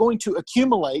are not going to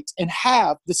accumulate and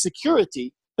have the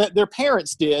security that their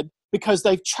parents did because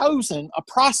they've chosen a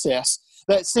process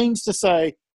that seems to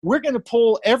say, we're going to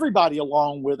pull everybody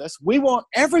along with us. We want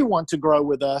everyone to grow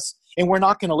with us, and we're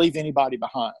not going to leave anybody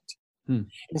behind. And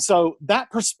so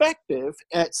that perspective,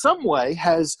 at some way,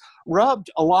 has rubbed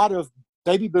a lot of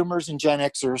baby boomers and Gen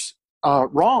Xers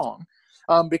wrong,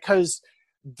 because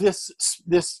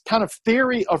this kind of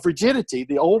theory of rigidity,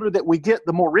 the older that we get,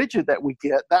 the more rigid that we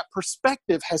get, that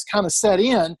perspective has kind of set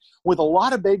in with a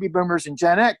lot of baby boomers and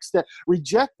Gen X that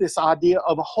reject this idea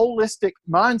of a holistic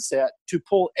mindset to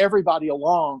pull everybody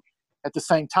along at the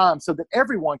same time so that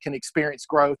everyone can experience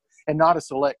growth and not a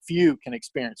select few can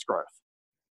experience growth.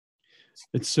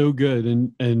 It's so good.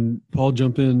 And Paul,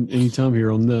 jump in anytime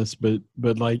here on this, but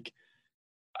like,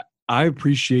 I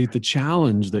appreciate the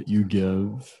challenge that you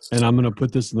give, and I'm going to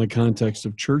put this in the context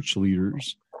of church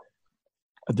leaders,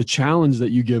 the challenge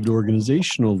that you give to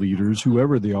organizational leaders,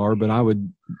 whoever they are, but I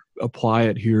would apply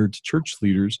it here to church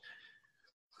leaders.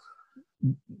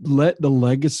 Let the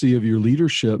legacy of your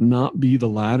leadership not be the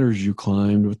ladders you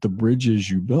climbed, but the bridges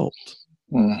you built.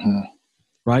 Mm-hmm.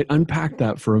 Right? Unpack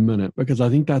that for a minute, because I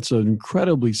think that's an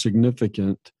incredibly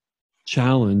significant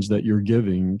challenge that you're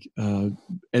giving. And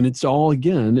it's all,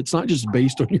 again, it's not just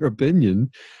based on your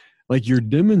opinion. Like, you're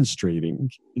demonstrating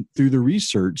through the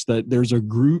research that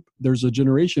there's a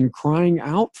generation crying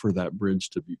out for that bridge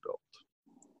to be built.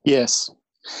 Yes.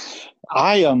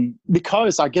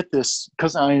 Because I get this,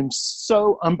 because I am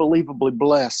so unbelievably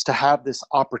blessed to have this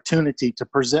opportunity to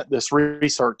present this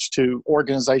research to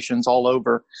organizations all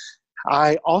over.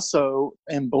 I also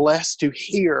am blessed to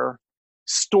hear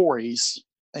stories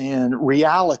and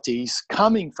realities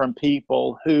coming from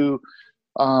people who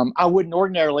I wouldn't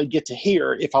ordinarily get to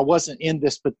hear if I wasn't in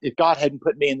this, but if God hadn't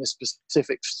put me in this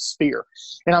specific sphere.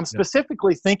 And I'm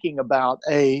specifically thinking about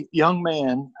a young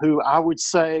man who I would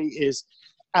say is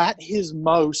at his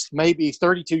most maybe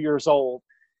 32 years old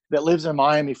that lives in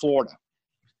Miami, Florida.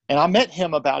 And I met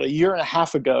him about a year and a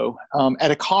half ago at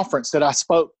a conference that I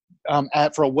spoke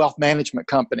at for a wealth management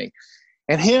company.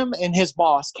 And him and his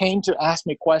boss came to ask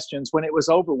me questions when it was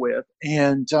over with.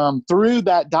 And through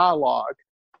that dialogue,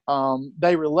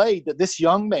 they relayed that this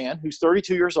young man, who's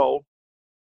 32 years old,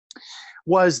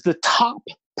 was the top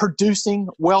producing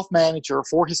wealth manager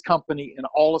for his company in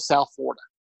all of South Florida.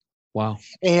 Wow.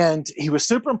 And he was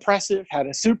super impressive, had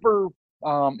a super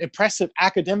impressive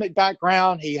academic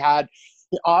background.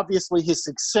 Obviously, his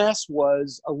success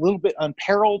was a little bit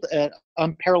unparalleled at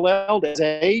his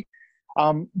age,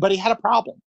 but he had a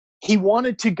problem. He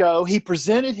wanted to go. He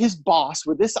presented his boss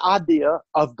with this idea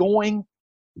of going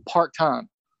part-time.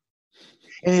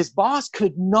 And his boss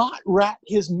could not wrap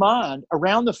his mind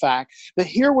around the fact that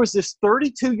here was this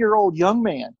 32-year-old young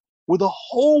man with a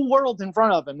whole world in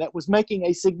front of him that was making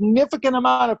a significant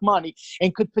amount of money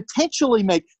and could potentially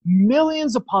make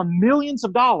millions upon millions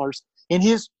of dollars in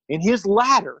his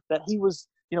ladder that he was,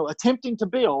 attempting to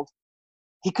build.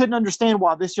 He couldn't understand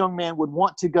why this young man would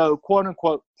want to go, quote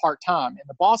unquote, part-time. And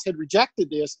the boss had rejected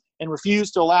this and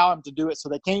refused to allow him to do it. So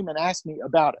they came and asked me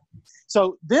about it.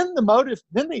 So then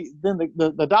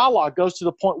the dialogue goes to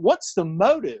the point, what's the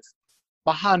motive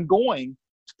behind going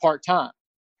to part-time?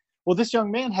 Well, this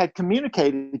young man had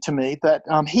communicated to me that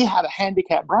he had a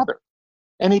handicapped brother,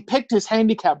 and he picked his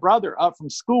handicapped brother up from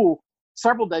school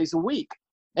several days a week.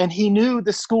 And he knew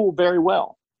the school very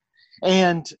well.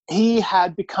 And he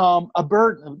had become a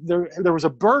burden. There was a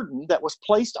burden that was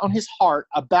placed on his heart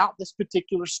about this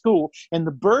particular school. And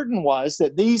the burden was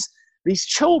that these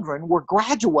children were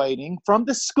graduating from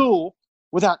the school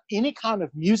without any kind of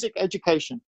music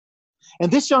education. And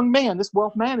this young man, this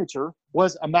wealth manager,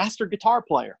 was a master guitar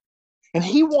player. And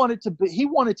he wanted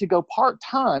to go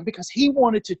part-time because he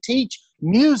wanted to teach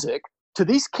music to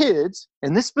these kids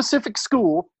in this specific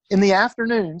school in the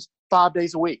afternoons, 5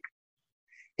 days a week.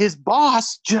 His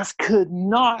boss just could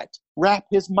not wrap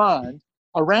his mind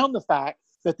around the fact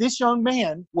that this young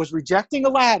man was rejecting a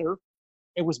ladder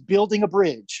and was building a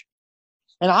bridge.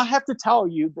 And I have to tell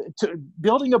you,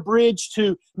 building a bridge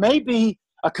to maybe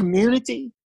a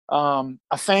community,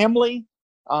 a family,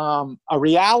 a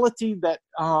reality that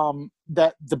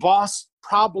the boss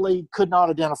probably could not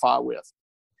identify with.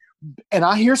 And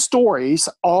I hear stories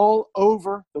all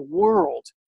over the world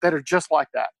that are just like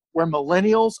that, where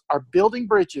millennials are building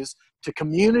bridges to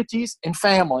communities and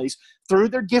families through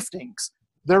their giftings.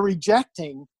 They're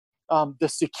rejecting the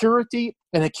security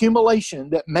and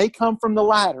accumulation that may come from the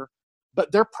ladder,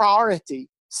 but their priority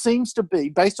seems to be,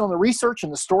 based on the research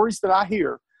and the stories that I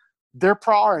hear, their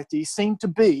priorities seem to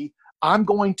be, I'm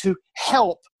going to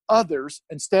help others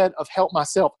instead of help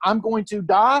myself. I'm going to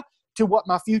die to what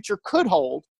my future could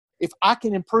hold if I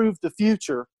can improve the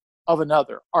future of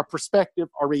another, our perspective,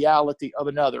 our reality of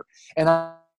another. And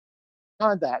I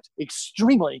find that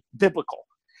extremely biblical.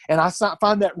 And I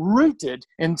find that rooted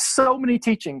in so many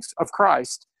teachings of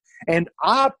Christ. And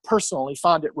I personally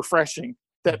find it refreshing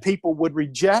that people would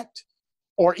reject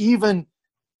or even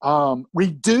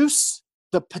reduce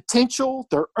the potential,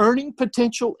 their earning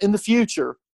potential in the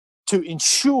future to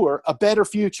ensure a better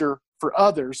future for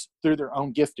others through their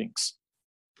own giftings.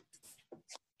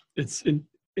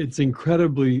 It's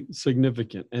incredibly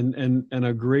significant and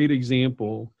a great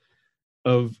example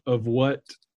of what,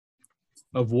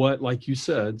 like you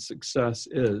said, success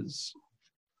is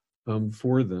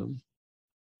for them.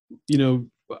 You know,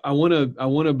 I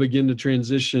want to begin to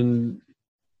transition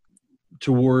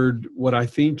toward what I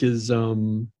think is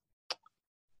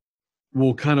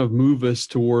will kind of move us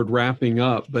toward wrapping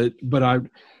up. But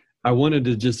I wanted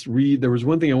to just read. There was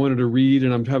one thing I wanted to read,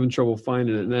 and I'm having trouble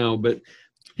finding it now. But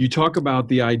you talk about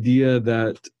the idea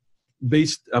that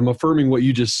I'm affirming what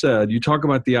you just said. You talk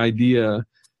about the idea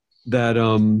that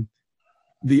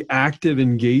the active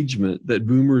engagement that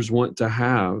boomers want to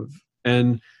have,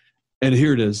 and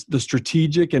here it is, the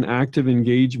strategic and active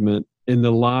engagement in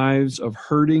the lives of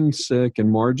hurting, sick, and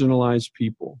marginalized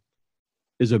people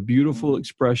is a beautiful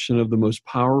expression of the most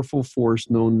powerful force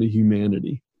known to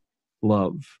humanity,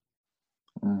 love.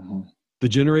 Mm-hmm. The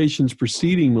generations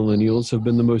preceding millennials have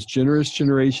been the most generous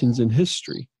generations in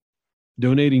history,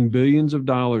 donating billions of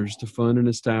dollars to fund and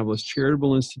establish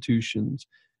charitable institutions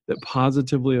that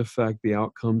positively affect the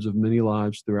outcomes of many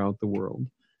lives throughout the world.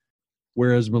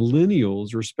 Whereas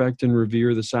millennials respect and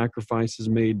revere the sacrifices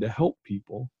made to help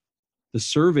people, the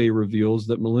survey reveals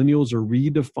that millennials are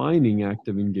redefining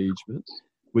active engagement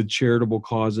with charitable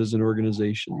causes and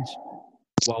organizations.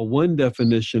 While one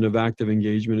definition of active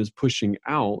engagement is pushing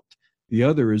out, the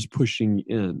other is pushing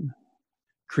in,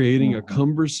 creating a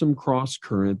cumbersome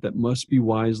cross-current that must be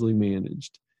wisely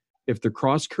managed. If the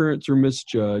cross-currents are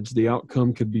misjudged, the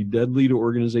outcome could be deadly to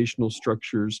organizational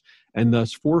structures and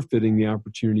thus forfeiting the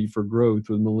opportunity for growth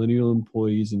with millennial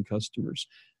employees and customers.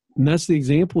 And that's the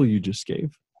example you just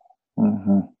gave.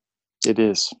 Mm-hmm. It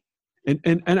is.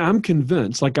 And I'm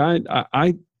convinced, like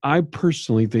I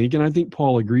personally think, and I think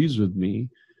Paul agrees with me,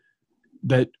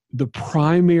 that the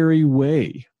primary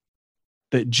way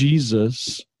that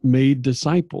Jesus made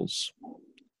disciples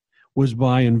was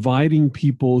by inviting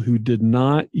people who did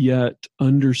not yet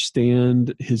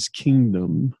understand his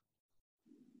kingdom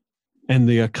and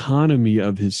the economy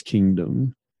of his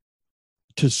kingdom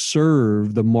to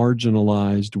serve the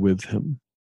marginalized with him.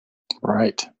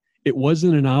 Right. It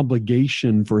wasn't an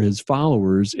obligation for his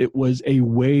followers. It was a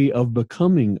way of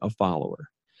becoming a follower.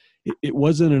 It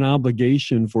wasn't an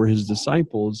obligation for his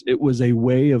disciples. It was a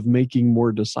way of making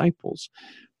more disciples.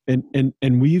 And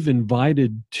we've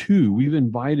invited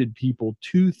people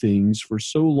to things for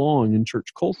so long in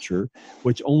church culture,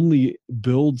 which only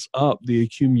builds up the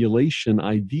accumulation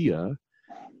idea,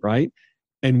 right?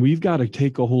 And we've got to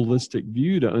take a holistic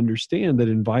view to understand that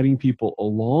inviting people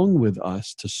along with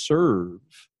us to serve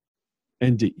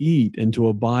and to eat and to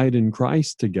abide in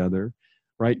Christ together,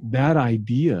 right? That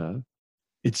idea,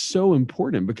 it's so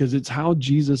important because it's how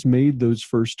Jesus made those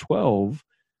first 12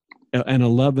 and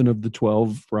 11 of the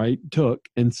 12, right, took.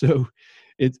 And so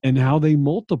and how they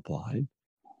multiplied.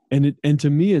 And to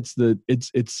me, it's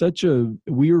such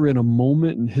we are in a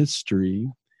moment in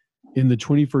history in the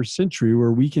 21st century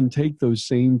where we can take those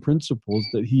same principles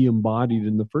that he embodied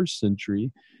in the first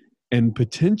century and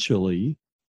potentially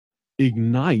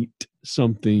ignite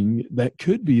something that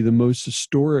could be the most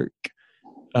historic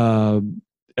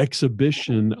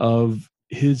exhibition of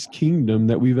his kingdom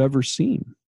that we've ever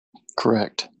seen.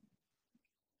 Correct.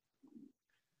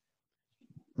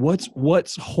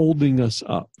 what's holding us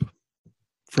up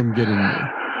from getting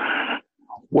there?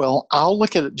 Well, I'll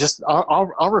look at it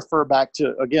I'll refer back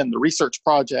to, again, the research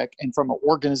project and from an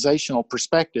organizational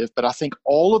perspective, but I think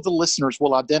all of the listeners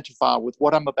will identify with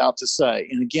what I'm about to say.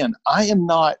 And again, I am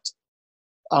not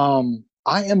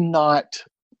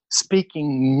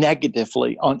speaking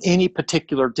negatively on any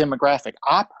particular demographic.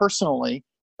 I personally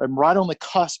am right on the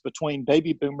cusp between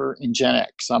baby boomer and Gen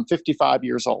X. I'm 55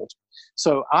 years old.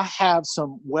 So I have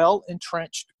some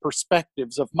well-entrenched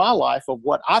perspectives of my life of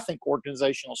what I think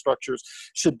organizational structures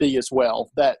should be as well,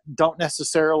 that don't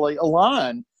necessarily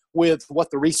align with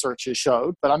what the research has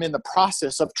showed, but I'm in the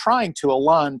process of trying to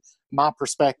align my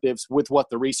perspectives with what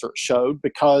the research showed,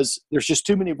 because there's just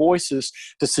too many voices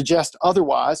to suggest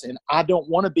otherwise, and I don't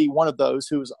want to be one of those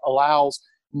who allows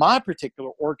my particular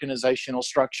organizational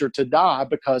structure to die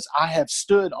because I have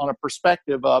stood on a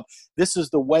perspective of this is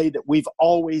the way that we've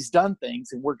always done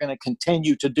things and we're going to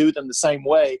continue to do them the same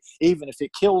way, even if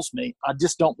it kills me. I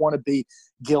just don't want to be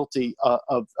guilty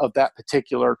of that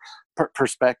particular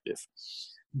perspective.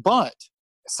 But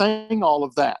saying all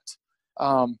of that,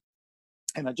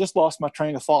 and I just lost my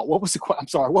train of thought. I'm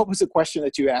sorry. What was the question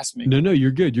that you asked me? No,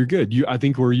 you're good. You're good. I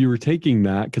think where you were taking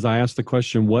that, because I asked the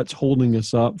question, what's holding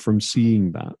us up from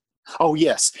seeing that? Oh,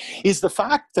 yes. Is the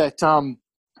fact that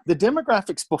the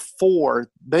demographics before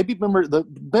the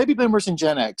baby boomers and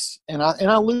Gen X, and I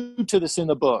allude to this in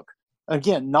the book,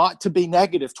 again, not to be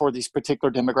negative toward these particular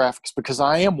demographics, because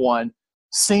I am one,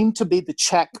 seem to be the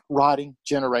check writing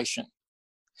generation.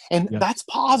 And that's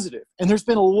positive. And there's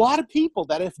been a lot of people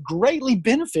that have greatly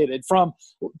benefited from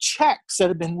checks that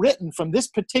have been written from this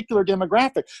particular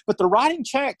demographic. But they're writing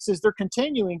checks as they're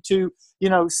continuing to,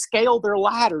 scale their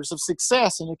ladders of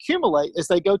success and accumulate as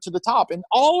they go to the top. And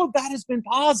all of that has been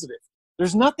positive.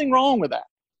 There's nothing wrong with that.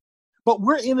 But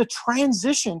we're in a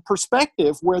transition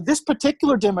perspective where this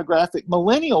particular demographic,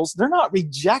 millennials, they're not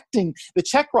rejecting the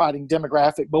check writing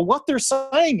demographic, but what they're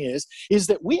saying is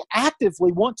that we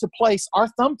actively want to place our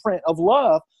thumbprint of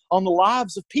love on the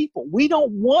lives of people. We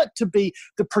don't want to be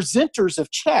the presenters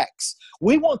of checks.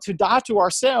 We want to die to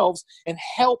ourselves and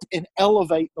help and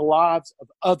elevate the lives of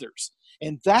others.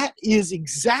 And that is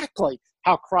exactly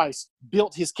how Christ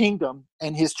built his kingdom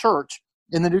and his church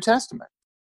in the New Testament.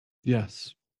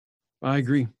 Yes. I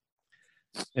agree.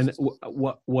 And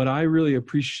what I really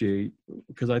appreciate,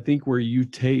 because I think where you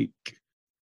take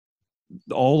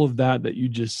all of that you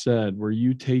just said, where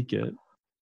you take it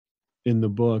in the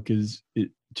book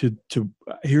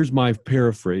here's my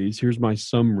paraphrase, here's my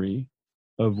summary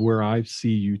of where I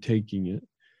see you taking it.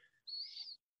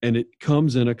 And it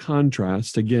comes in a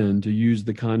contrast, again, to use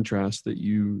the contrast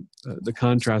the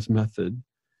contrast method.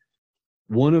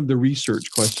 One of the research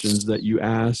questions that you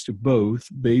asked both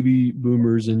baby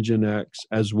boomers and Gen X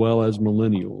as well as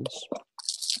millennials,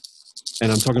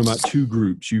 and I'm talking about two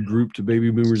groups. You grouped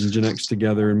baby boomers and Gen X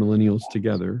together and millennials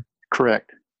together.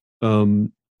 Correct.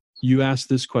 You asked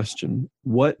this question: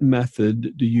 what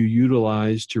method do you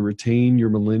utilize to retain your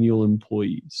millennial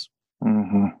employees?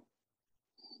 Mm-hmm.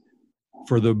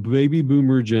 For the baby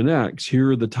boomer Gen X,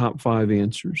 here are the top 5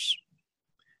 answers.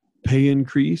 Pay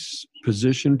increase,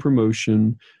 position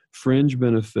promotion, fringe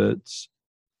benefits,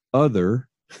 other,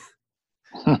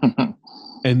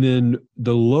 and then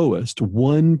the lowest,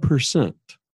 1%,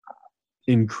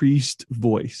 increased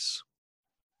voice.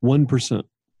 1%.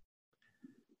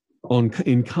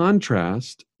 In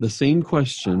contrast, the same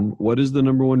question, what is the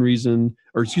number one reason,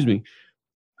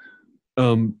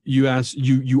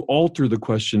 you alter the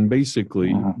question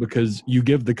basically because you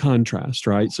give the contrast,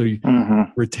 right? So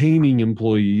retaining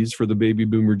employees for the baby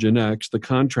boomer Gen X, the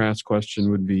contrast question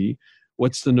would be,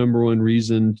 what's the number one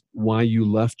reason why you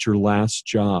left your last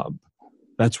job?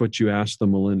 That's what you asked the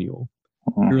millennial.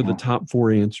 Here are the top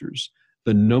 4 answers.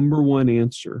 The number one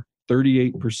answer,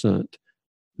 38%,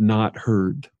 not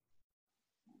heard.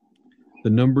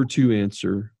 The number 2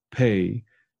 answer, pay.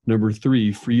 Number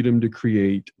 3, freedom to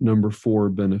create. Number 4,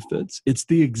 benefits. It's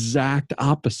the exact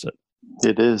opposite.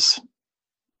 It is.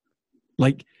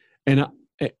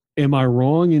 Am I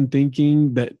wrong in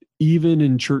thinking that even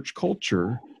in church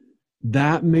culture,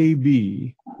 that may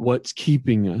be what's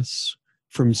keeping us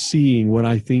from seeing what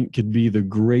I think could be the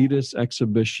greatest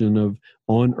exhibition of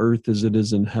on earth as it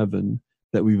is in heaven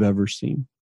that we've ever seen?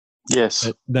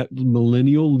 Yes. That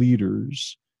millennial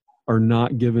leaders are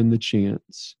not given the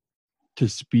chance to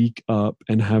speak up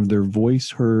and have their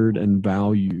voice heard and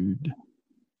valued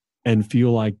and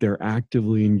feel like they're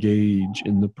actively engaged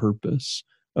in the purpose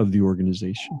of the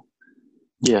organization.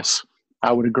 Yes,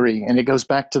 I would agree. And it goes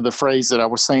back to the phrase that I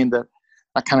was saying that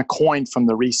I kind of coined from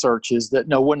the research is that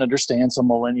no one understands a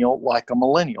millennial like a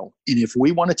millennial. And if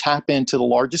we want to tap into the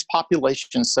largest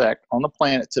population sect on the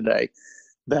planet today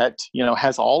that,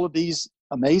 has all of these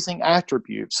amazing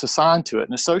attributes assigned to it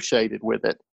and associated with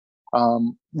it,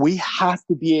 we have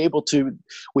to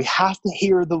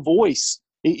hear the voice.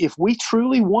 If we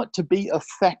truly want to be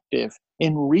effective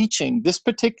in reaching this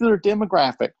particular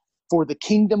demographic for the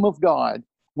kingdom of God,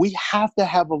 we have to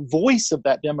have a voice of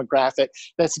that demographic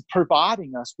that's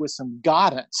providing us with some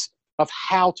guidance of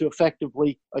how to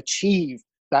effectively achieve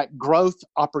that growth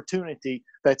opportunity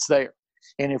that's there.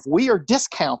 And if we are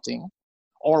discounting,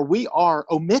 or we are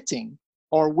omitting,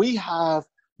 or we have,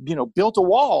 built a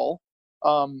wall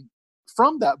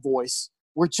from that voice,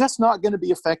 we're just not going to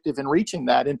be effective in reaching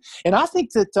that. And I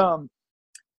think that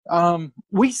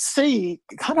we see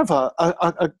kind of a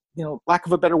lack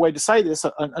of a better way to say this,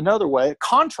 another way, a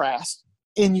contrast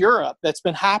in Europe that's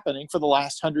been happening for the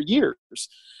last 100 years.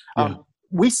 Yeah.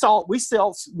 We saw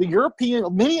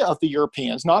many of the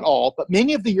Europeans, not all, but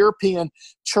many of the European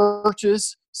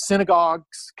churches,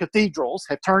 synagogues, cathedrals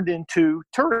have turned into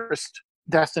tourist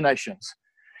destinations.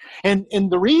 And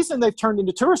the reason they've turned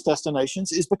into tourist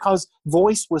destinations is because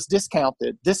voice was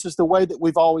discounted. This is the way that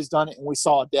we've always done it, and we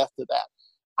saw a death to that.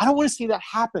 I don't want to see that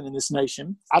happen in this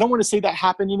nation. I don't want to see that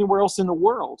happen anywhere else in the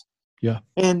world. Yeah.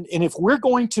 And if we're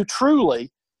going to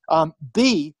truly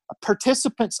be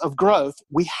participants of growth,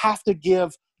 we have to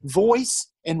give voice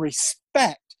and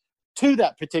respect to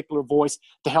that particular voice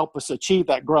to help us achieve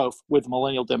that growth with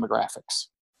millennial demographics.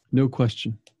 No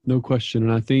question. No question.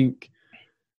 And I think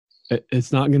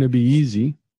it's not going to be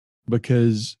easy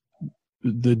because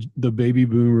the baby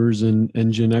boomers and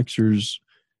Gen Xers,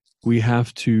 we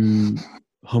have to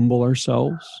humble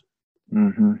ourselves.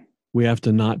 Mm-hmm. We have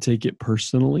to not take it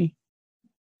personally.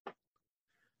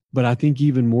 But I think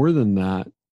even more than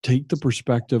that, take the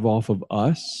perspective off of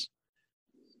us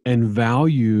and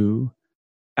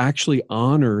actually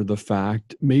honor the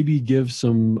fact, maybe give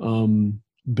some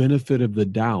benefit of the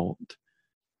doubt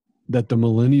that the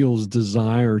millennials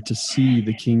desire to see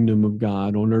the kingdom of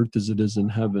God on earth as it is in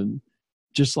heaven,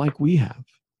 just like we have.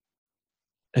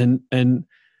 And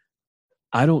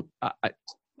I don't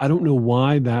know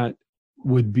why that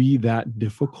would be that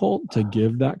difficult to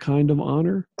give that kind of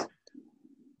honor,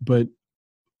 but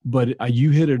you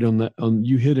hit it in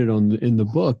the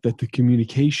book that the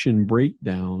communication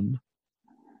breakdown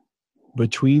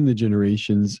between the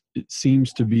generations, it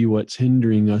seems to be what's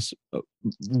hindering us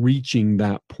reaching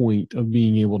that point of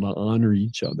being able to honor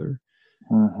each other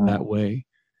that way.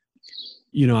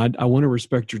 I want to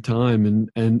respect your time,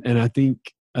 and I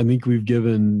think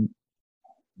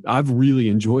I've really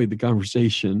enjoyed the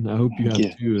conversation. I hope you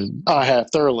have too. And I have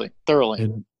thoroughly.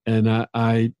 And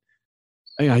I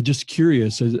just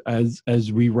curious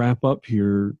as we wrap up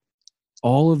here,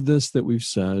 all of this that we've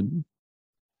said,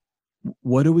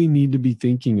 what do we need to be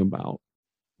thinking about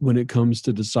when it comes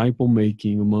to disciple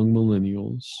making among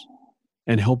millennials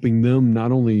and helping them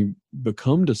not only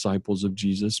become disciples of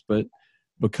Jesus, but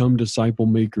become disciple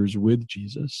makers with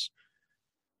Jesus?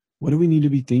 What do we need to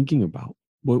be thinking about?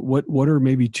 What are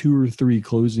maybe 2 or 3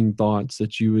 closing thoughts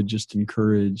that you would just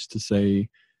encourage to say,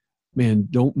 man,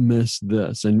 don't miss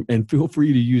this, and feel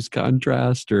free to use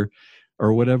contrast or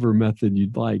whatever method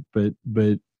you'd like. But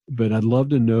I'd love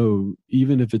to know,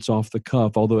 even if it's off the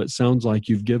cuff, although it sounds like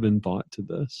you've given thought to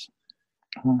this,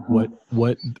 what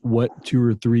 2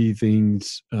 or 3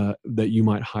 things that you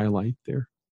might highlight there?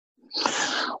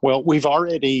 Well, we've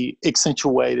already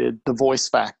accentuated the voice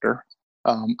factor.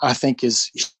 I think is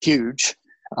huge.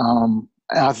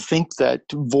 I think that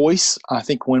voice,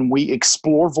 when we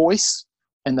explore voice,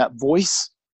 and that voice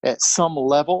at some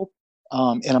level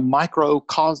in a micro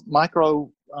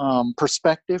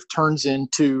perspective turns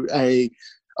into a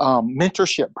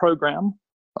mentorship program,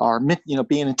 or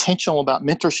being intentional about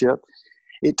mentorship,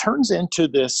 it turns into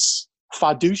this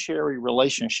fiduciary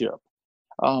relationship.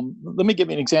 Let me give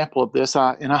you an example of this,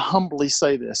 and I humbly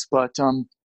say this, but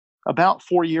about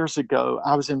 4 years ago,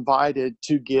 I was invited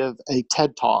to give a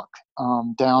TED Talk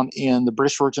down in the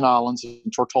British Virgin Islands in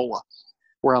Tortola,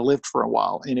 where I lived for a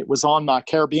while. And it was on my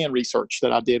Caribbean research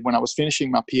that I did when I was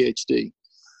finishing my PhD.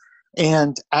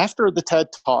 And after the TED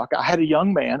Talk, I had a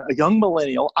young man, a young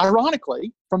millennial,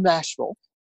 ironically from Nashville,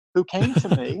 who came to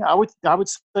me. I would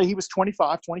say he was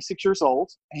 25, 26 years old,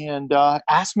 and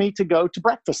asked me to go to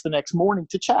breakfast the next morning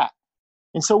to chat.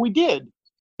 And so we did.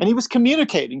 And he was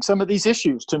communicating some of these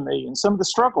issues to me and some of the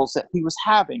struggles that he was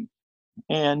having.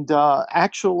 And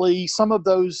actually, some of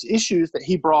those issues that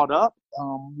he brought up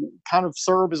kind of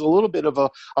serve as a little bit of a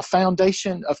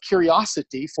foundation of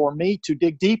curiosity for me to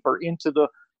dig deeper into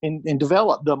and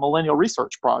develop the Millennial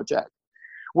Research Project.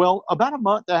 Well, about a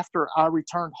month after I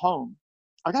returned home,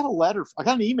 I got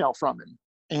an email from him.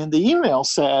 And the email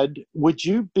said, would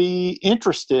you be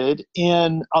interested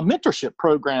in a mentorship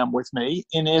program with me?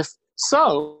 And if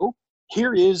so,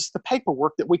 here is the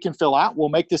paperwork that we can fill out. We'll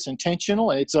make this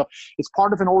intentional. And it's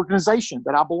part of an organization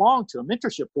that I belong to, a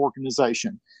mentorship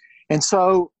organization. And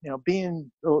so,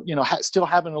 still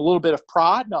having a little bit of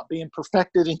pride, not being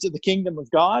perfected into the kingdom of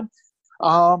God,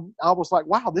 I was like,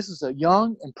 wow, this is a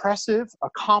young, impressive,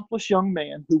 accomplished young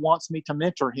man who wants me to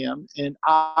mentor him. And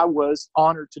I was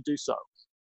honored to do so.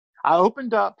 I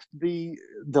opened up the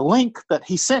link that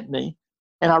he sent me,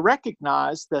 and I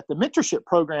recognized that the mentorship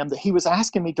program that he was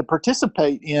asking me to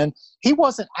participate in, he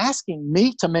wasn't asking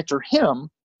me to mentor him.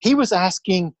 He was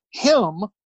asking him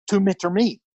to mentor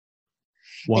me.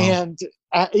 Wow. And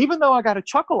even though I got a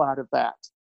chuckle out of that,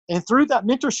 and through that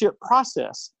mentorship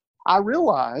process, I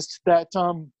realized that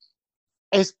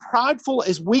as prideful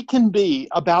as we can be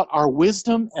about our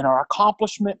wisdom and our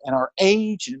accomplishment and our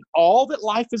age and all that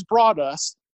life has brought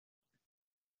us,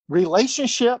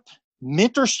 relationship,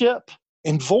 mentorship,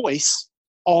 and voice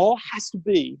all has to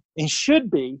be and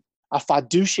should be a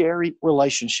fiduciary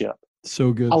relationship.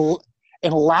 So good.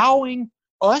 And allowing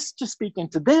us to speak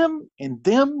into them and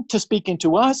them to speak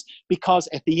into us, because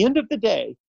at the end of the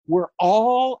day, we're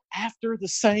all after the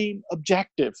same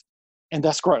objective, and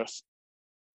that's growth.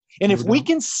 And if we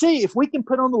can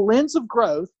put on the lens of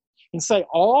growth and say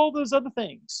all those other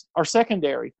things are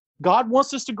secondary, God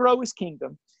wants us to grow his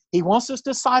kingdom. He wants us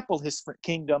to disciple his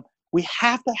kingdom. We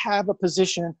have to have a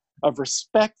position of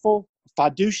respectful,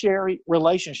 fiduciary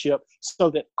relationship so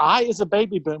that I, as a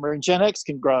baby boomer and Gen X,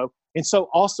 can grow. And so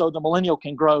also the millennial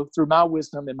can grow through my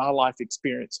wisdom and my life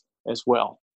experience as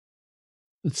well.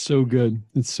 It's so good.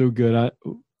 It's so good.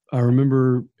 I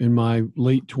remember in my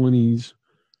late 20s,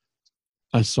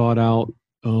 I sought out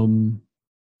the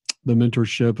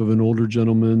mentorship of an older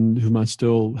gentleman whom I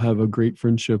still have a great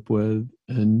friendship with.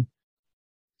 And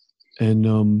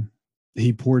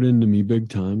he poured into me big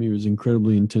time. He was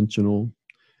incredibly intentional.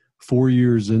 4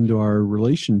 years into our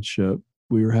relationship,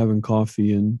 we were having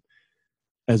coffee, and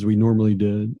as we normally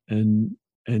did, and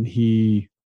he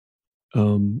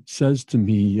says to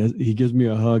me, he gives me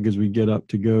a hug as we get up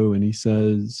to go, and he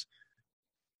says,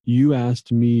 "You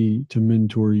asked me to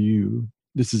mentor you."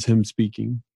 This is him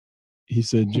speaking. He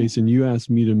said, "Jason, you asked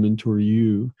me to mentor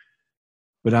you,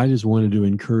 but I just wanted to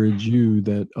encourage you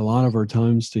that a lot of our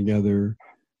times together,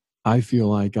 I feel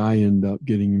like I end up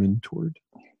getting mentored."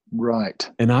 Right.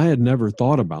 And I had never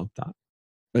thought about that.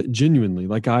 But genuinely,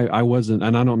 like I wasn't,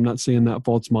 and I'm not saying that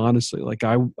false modestly, like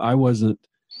I wasn't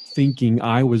thinking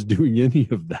I was doing any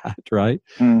of that, right?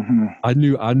 Mm-hmm.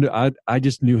 I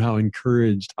just knew how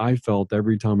encouraged I felt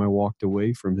every time I walked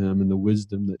away from him and the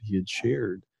wisdom that he had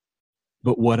shared.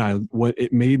 But what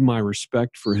it made my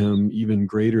respect for him even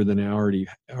greater than I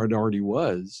already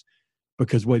was,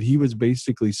 because what he was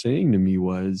basically saying to me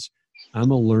was,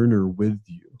 I'm a learner with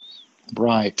you.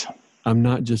 Right. I'm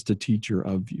not just a teacher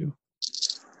of you.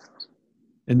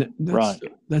 And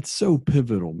that's so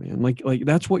pivotal, man. Like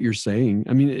that's what you're saying.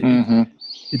 I mean,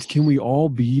 it's can we all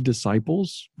be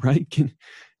disciples, right?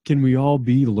 Can we all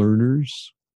be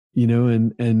learners,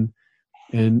 and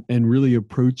really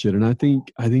approach it? And I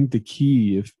think the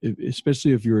key, if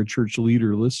especially if you're a church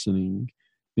leader listening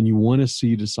and you want to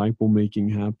see disciple making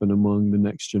happen among the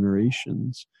next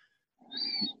generations,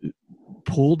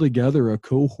 pull together a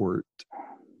cohort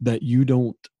that you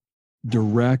don't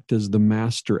direct as the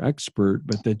master expert,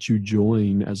 but that you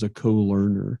join as a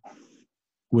co-learner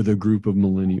with a group of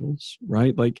millennials,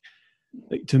 right? Like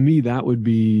to me, that would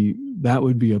be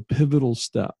a pivotal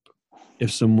step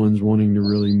if someone's wanting to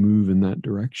really move in that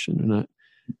direction. And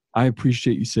I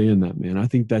appreciate you saying that, man. I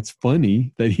think that's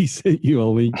funny that he sent you a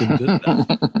link and did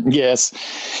that. Yes.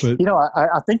 But,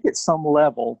 I think at some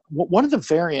level, one of the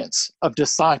variants of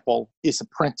disciple is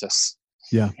apprentice.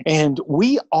 Yeah. And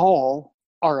we all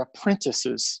are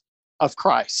apprentices of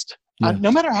Christ. Yeah.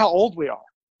 No matter how old we are,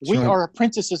 we right. are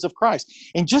apprentices of Christ.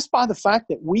 And just by the fact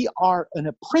that we are an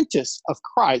apprentice of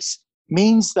Christ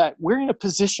means that we're in a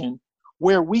position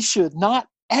where we should not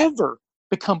ever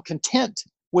become content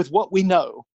with what we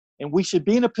know. And we should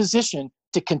be in a position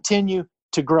to continue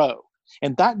to grow.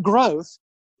 And that growth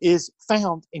is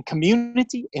found in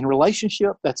community, in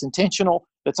relationship that's intentional,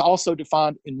 that's also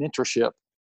defined in mentorship.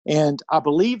 And I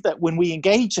believe that when we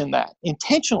engage in that,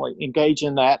 intentionally engage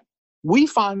in that, we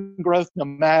find growth no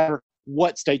matter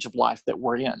what stage of life that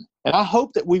we're in. And I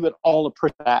hope that we would all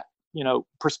approach that,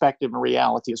 perspective and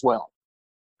reality as well.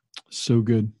 So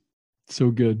good.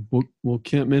 So good. Well,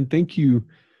 Kent, man, thank you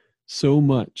so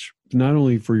much, not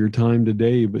only for your time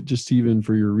today, but just even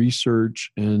for your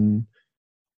research and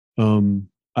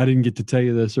I didn't get to tell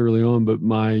you this early on, but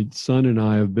my son and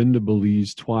I have been to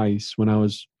Belize twice. When I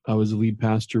was a lead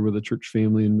pastor with a church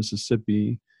family in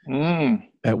Mississippi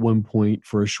at one point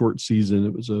for a short season.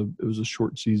 It was a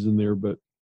short season there, but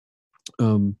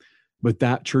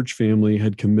that church family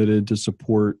had committed to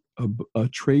support a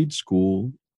trade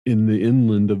school in the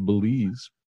inland of Belize,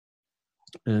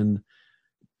 and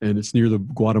it's near the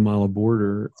Guatemala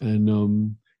border, and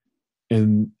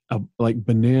like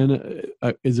Banana,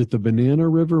 is it the Banana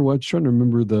River? Well, I'm trying to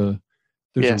remember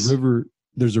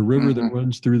there's a river that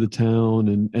runs through the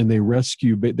town, and they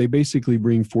rescue, they basically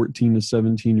bring 14 to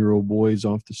 17-year-old boys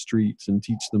off the streets and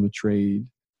teach them a trade,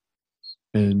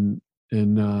 and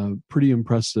pretty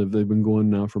impressive. They've been going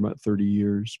now for about 30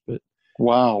 years, but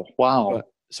wow.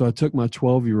 So I took my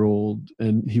 12-year-old,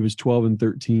 and he was 12 and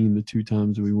 13 the two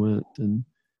times we went, and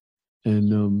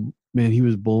man, he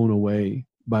was blown away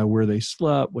by where they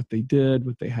slept, what they did,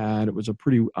 what they had. It was a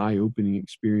pretty eye-opening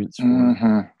experience for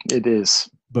him. It is.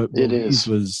 But Belize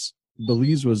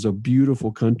was a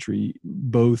beautiful country,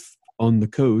 both on the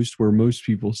coast where most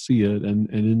people see it, and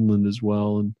inland as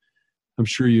well. And I'm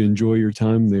sure you enjoy your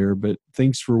time there, but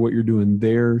thanks for what you're doing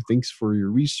there. Thanks for your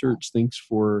research. Thanks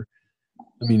for,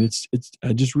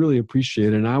 I just really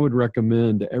appreciate it. And I would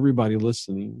recommend to everybody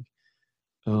listening,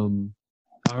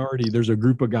 there's a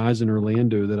group of guys in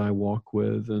Orlando that I walk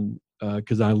with, and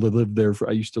because I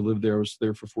used to live there. I was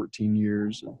there for 14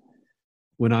 years. And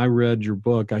when I read your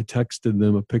book, I texted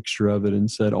them a picture of it and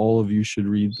said, all of you should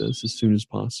read this as soon as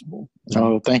possible.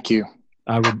 Oh, thank you.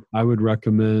 I would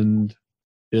recommend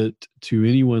it to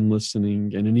anyone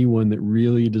listening, and anyone that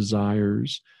really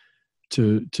desires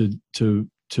to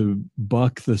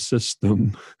buck the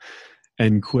system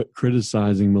and quit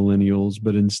criticizing millennials,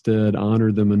 but instead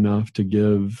honor them enough to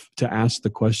ask the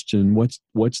question,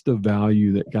 what's the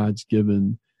value that God's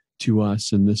given to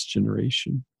us in this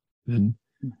generation? And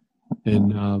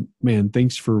man,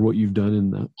 thanks for what you've done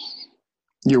in that.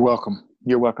 You're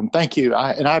welcome. Thank you.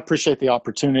 I appreciate the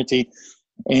opportunity,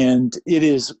 and it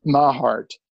is my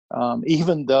heart.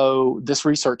 Even though this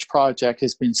research project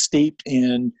has been steeped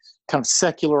in kind of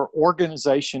secular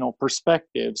organizational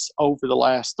perspectives over the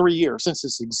last 3 years since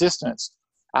its existence,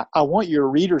 I want your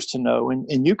readers to know,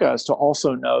 and you guys to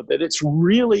also know, that it's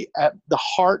really at the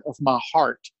heart of my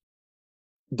heart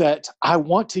that I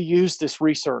want to use this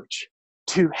research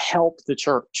to help the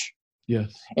church.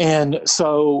 Yes. And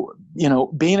so,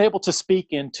 being able to speak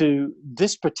into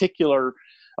this particular,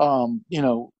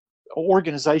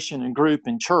 organization and group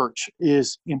and church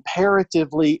is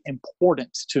imperatively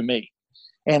important to me.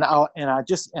 And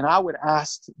I would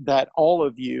ask that all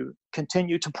of you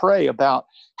continue to pray about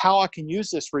how I can use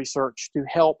this research to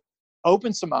help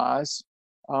open some eyes,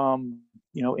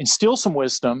 instill some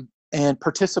wisdom, and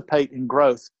participate in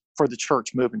growth for the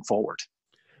church moving forward.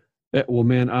 Well,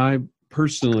 man, I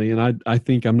personally, and I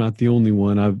think I'm not the only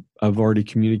one. I've already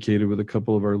communicated with a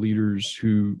couple of our leaders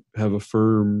who have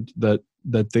affirmed that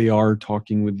they are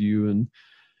talking with you,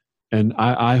 and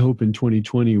I hope in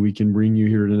 2020 we can bring you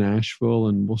here to Nashville,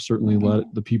 and we'll certainly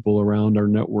let the people around our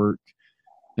network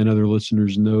and other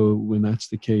listeners know when that's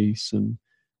the case. And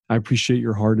I appreciate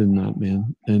your heart in that,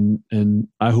 man. And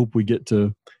I hope we get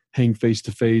to hang face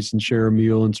to face and share a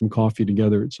meal and some coffee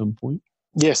together at some point.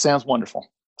 Yeah, sounds wonderful.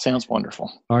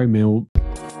 All right, man.